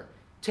swimmer,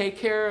 take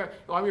care,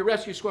 I'm your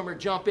rescue swimmer,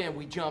 jump in,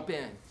 we jump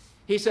in.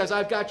 He says,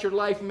 I've got your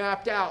life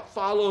mapped out,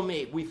 follow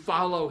me, we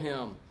follow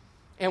him.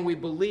 And we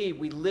believe,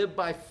 we live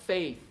by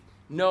faith,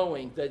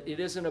 knowing that it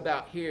isn't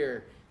about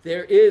here.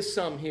 There is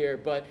some here,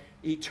 but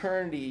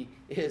eternity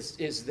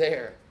is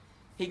there.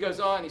 He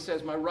goes on, he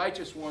says, my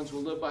righteous ones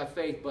will live by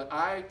faith, but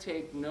I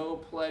take no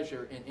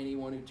pleasure in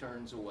anyone who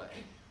turns away.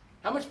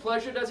 How much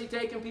pleasure does he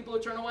take in people who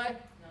turn away?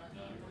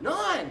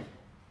 None.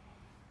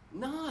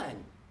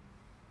 None.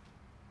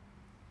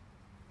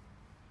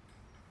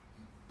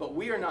 But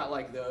we are not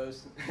like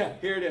those.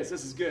 Here it is.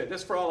 This is good.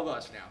 This is for all of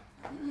us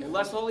now.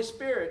 Unless the Holy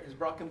Spirit has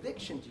brought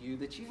conviction to you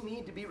that you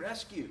need to be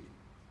rescued.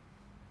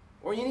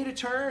 Or you need to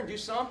turn, do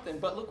something.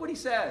 But look what he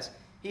says.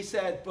 He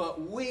said,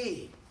 but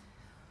we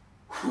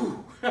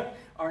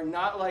are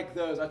not like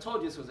those. I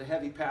told you this was a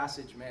heavy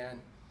passage, man.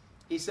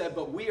 He said,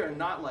 but we are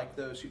not like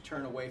those who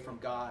turn away from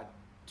God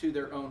to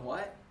their own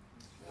what?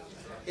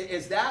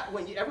 Is that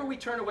whenever we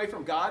turn away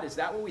from God, is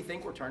that what we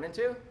think we're turning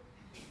to?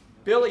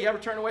 Billy, you ever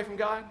turn away from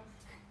God?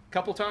 A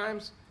couple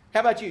times? How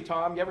about you,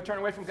 Tom? You ever turn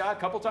away from God a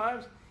couple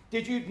times?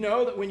 Did you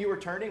know that when you were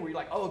turning, were you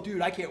like, oh,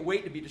 dude, I can't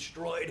wait to be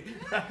destroyed?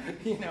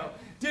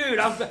 Dude,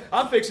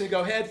 I'm fixing to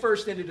go head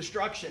first into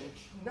destruction.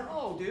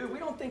 No, dude, we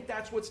don't think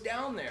that's what's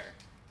down there.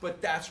 But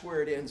that's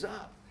where it ends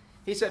up.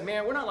 He said,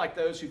 man, we're not like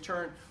those who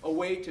turn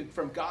away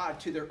from God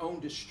to their own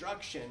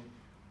destruction.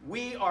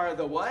 We are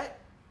the what?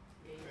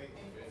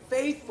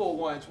 Faithful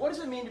ones. What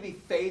does it mean to be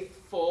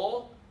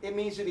faithful? It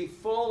means to be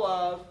full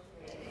of,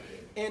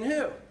 in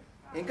who?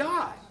 In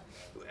God.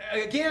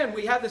 Again,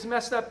 we have this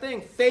messed up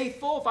thing.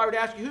 Faithful, if I were to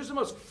ask you, who's the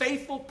most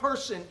faithful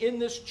person in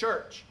this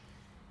church?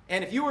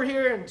 And if you were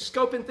here and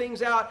scoping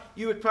things out,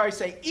 you would probably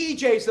say,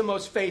 EJ's the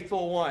most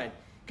faithful one.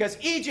 Because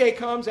EJ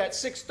comes at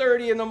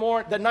 6:30 in the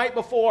morning, the night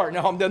before.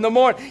 No, in the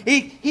morning.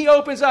 He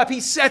opens up. He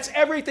sets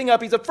everything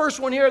up. He's the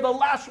first one here, the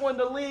last one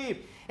to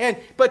leave.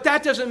 But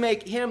that doesn't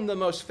make him the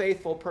most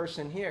faithful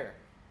person here.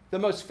 The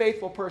most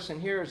faithful person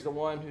here is the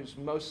one who's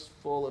most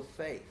full of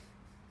faith.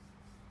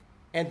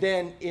 And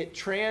then it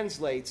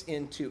translates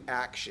into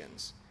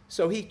actions.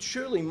 So he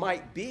truly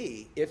might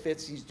be, if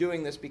he's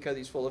doing this because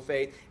he's full of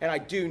faith. And I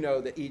do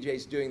know that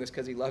EJ's doing this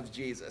because he loves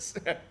Jesus.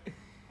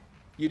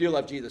 You do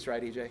love Jesus,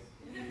 right, EJ?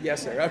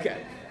 Yes, sir.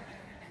 Okay.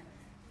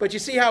 But you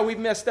see how we've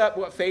messed up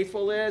what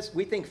faithful is?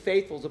 We think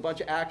faithful is a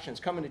bunch of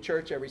actions. Coming to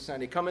church every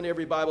Sunday, coming to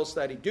every Bible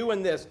study,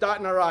 doing this,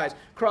 dotting our I's,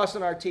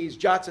 crossing our T's,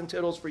 jots and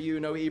tittles for you,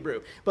 no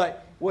Hebrew.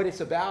 But what it's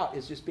about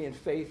is just being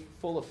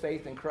full of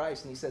faith in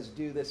Christ. And he says,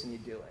 do this and you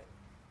do it.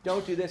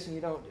 Don't do this and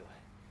you don't do it.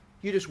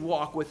 You just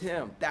walk with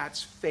him.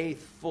 That's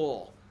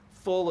faithful,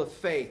 full of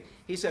faith.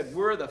 He said,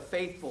 we're the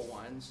faithful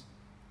ones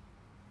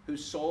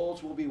whose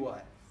souls will be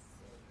what?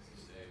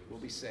 Will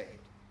be saved.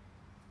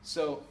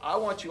 So I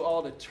want you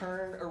all to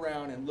turn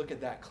around and look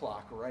at that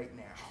clock right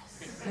now.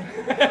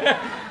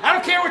 I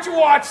don't care what your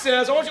watch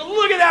says. I want you to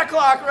look at that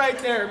clock right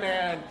there,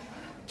 man.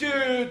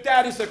 Dude,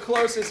 that is the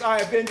closest I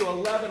have been to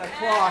 11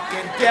 o'clock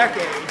in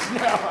decades.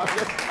 No, I'm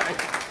just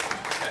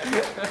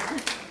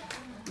kidding.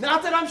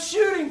 Not that I'm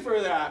shooting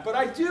for that, but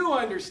I do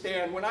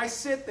understand. When I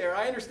sit there,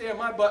 I understand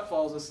my butt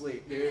falls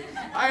asleep, dude.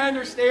 I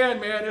understand,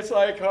 man, it's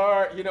like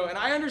hard, and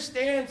I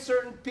understand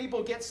certain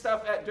people get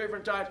stuff at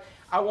different times.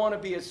 I want to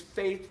be as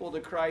faithful to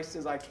Christ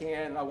as I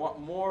can, and I want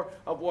more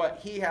of what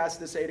he has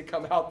to say to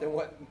come out than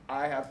what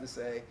I have to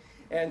say.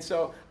 And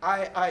so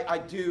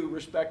I do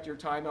respect your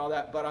time and all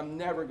that, but I'm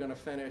never going to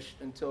finish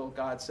until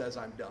God says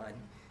I'm done.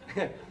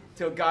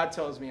 Until God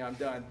tells me I'm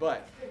done.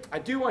 But I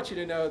do want you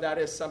to know that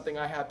is something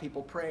I have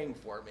people praying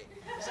for me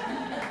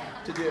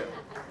to do.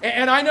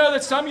 And I know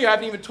that some of you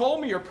haven't even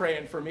told me you're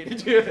praying for me to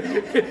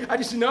do. I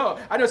just know.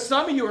 I know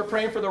some of you are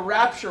praying for the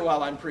rapture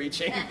while I'm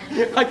preaching.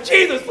 Like,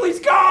 Jesus, please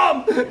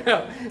come!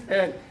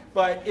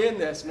 But in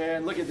this,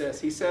 man, look at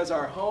this. He says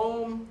our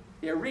home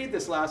Yeah, read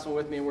this last one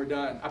with me and we're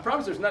done. I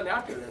promise there's nothing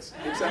after this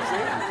except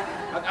singing.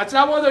 That's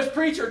not one of those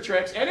preacher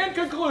tricks. And in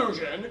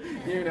conclusion,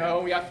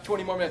 we have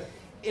 20 more minutes.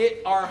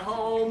 Our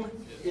home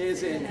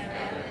is in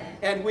heaven.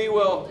 And we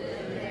will...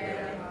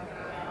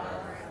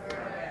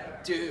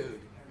 Dude.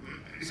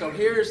 So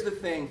here's the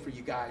thing for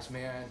you guys,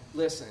 man.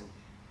 Listen.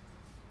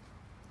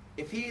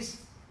 If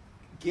he's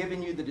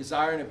given you the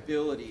desire and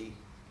ability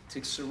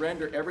to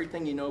surrender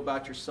everything you know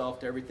about yourself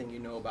to everything you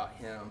know about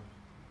him,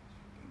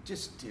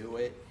 just do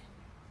it.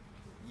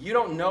 You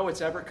don't know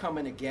it's ever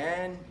coming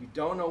again. You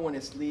don't know when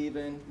it's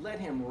leaving. Let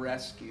him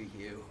rescue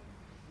you.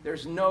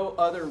 There's no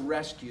other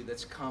rescue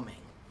that's coming.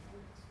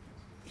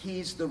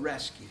 He's the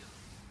rescue.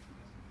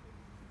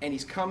 And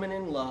he's coming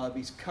in love.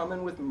 He's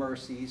coming with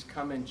mercy. He's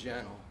coming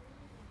gentle.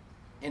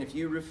 And if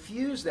you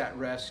refuse that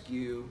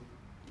rescue,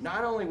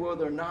 not only will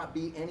there not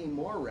be any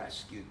more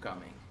rescue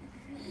coming,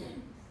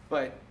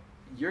 but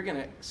you're going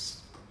to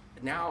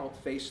now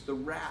face the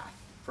wrath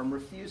from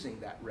refusing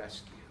that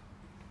rescue.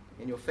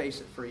 And you'll face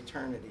it for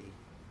eternity.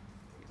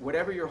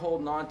 Whatever you're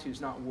holding on to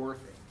is not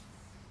worth it.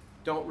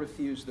 Don't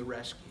refuse the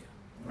rescue.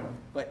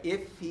 But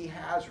if he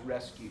has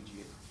rescued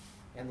you,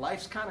 and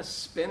life's kind of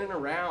spinning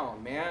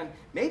around, man,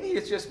 maybe,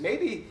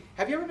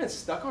 have you ever been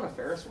stuck on a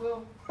Ferris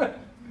wheel?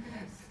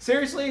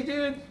 Seriously,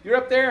 dude? You're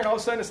up there and all of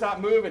a sudden it's not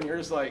moving. You're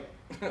just like,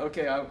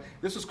 okay,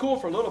 this was cool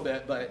for a little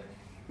bit, but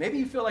maybe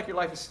you feel like your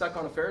life is stuck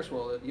on a Ferris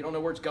wheel. You don't know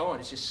where it's going.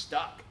 It's just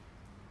stuck.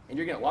 And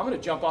you're I'm going to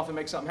jump off and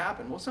make something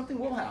happen. Well, something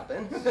will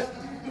happen.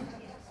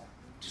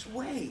 Just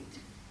wait.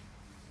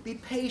 Be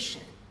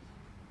patient.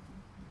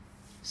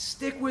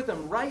 Stick with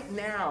him right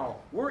now.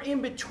 We're in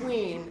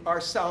between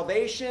our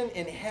salvation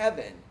and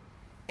heaven.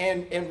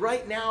 And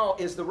right now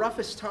is the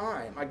roughest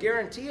time. I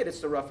guarantee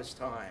it's the roughest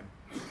time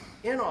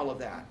in all of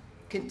that.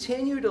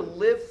 Continue to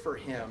live for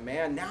him,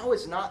 man. Now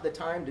is not the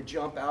time to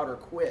jump out or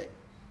quit.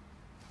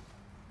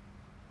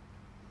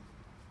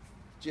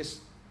 Just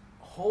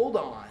hold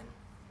on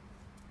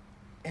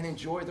and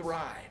enjoy the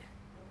ride,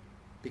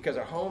 because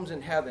our home's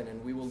in heaven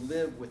and we will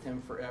live with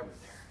him forever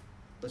there.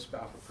 Let's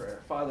bow for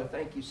prayer. Father,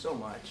 thank you so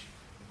much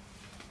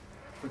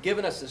for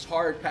giving us this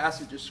hard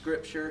passage of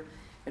Scripture.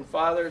 And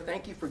Father,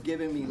 thank you for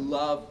giving me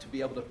love to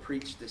be able to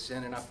preach this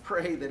in. And I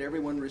pray that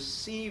everyone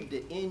received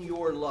it in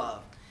your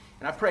love.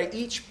 And I pray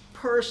each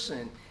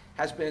person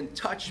has been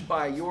touched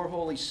by your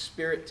Holy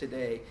Spirit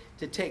today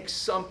to take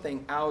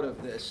something out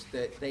of this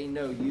that they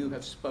know you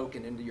have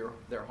spoken into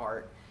their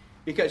heart.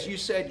 Because you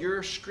said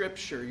your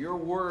Scripture, your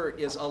word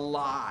is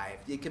alive.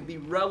 It can be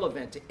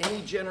relevant to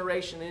any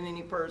generation and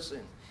any person.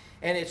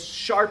 And it's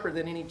sharper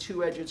than any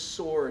two-edged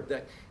sword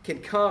that can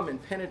come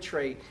and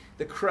penetrate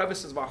the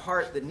crevices of our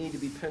heart that need to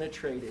be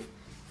penetrated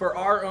for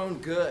our own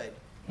good.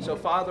 So,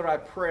 Father, I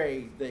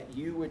pray that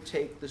you would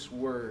take this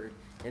word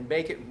and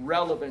make it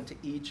relevant to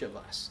each of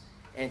us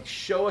and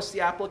show us the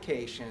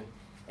application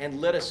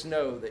and let us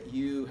know that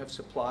you have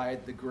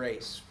supplied the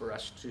grace for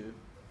us to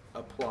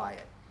apply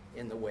it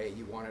in the way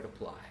you want it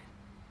applied.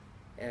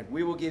 And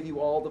we will give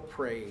you all the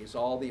praise,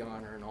 all the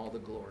honor, and all the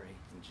glory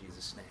in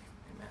Jesus' name.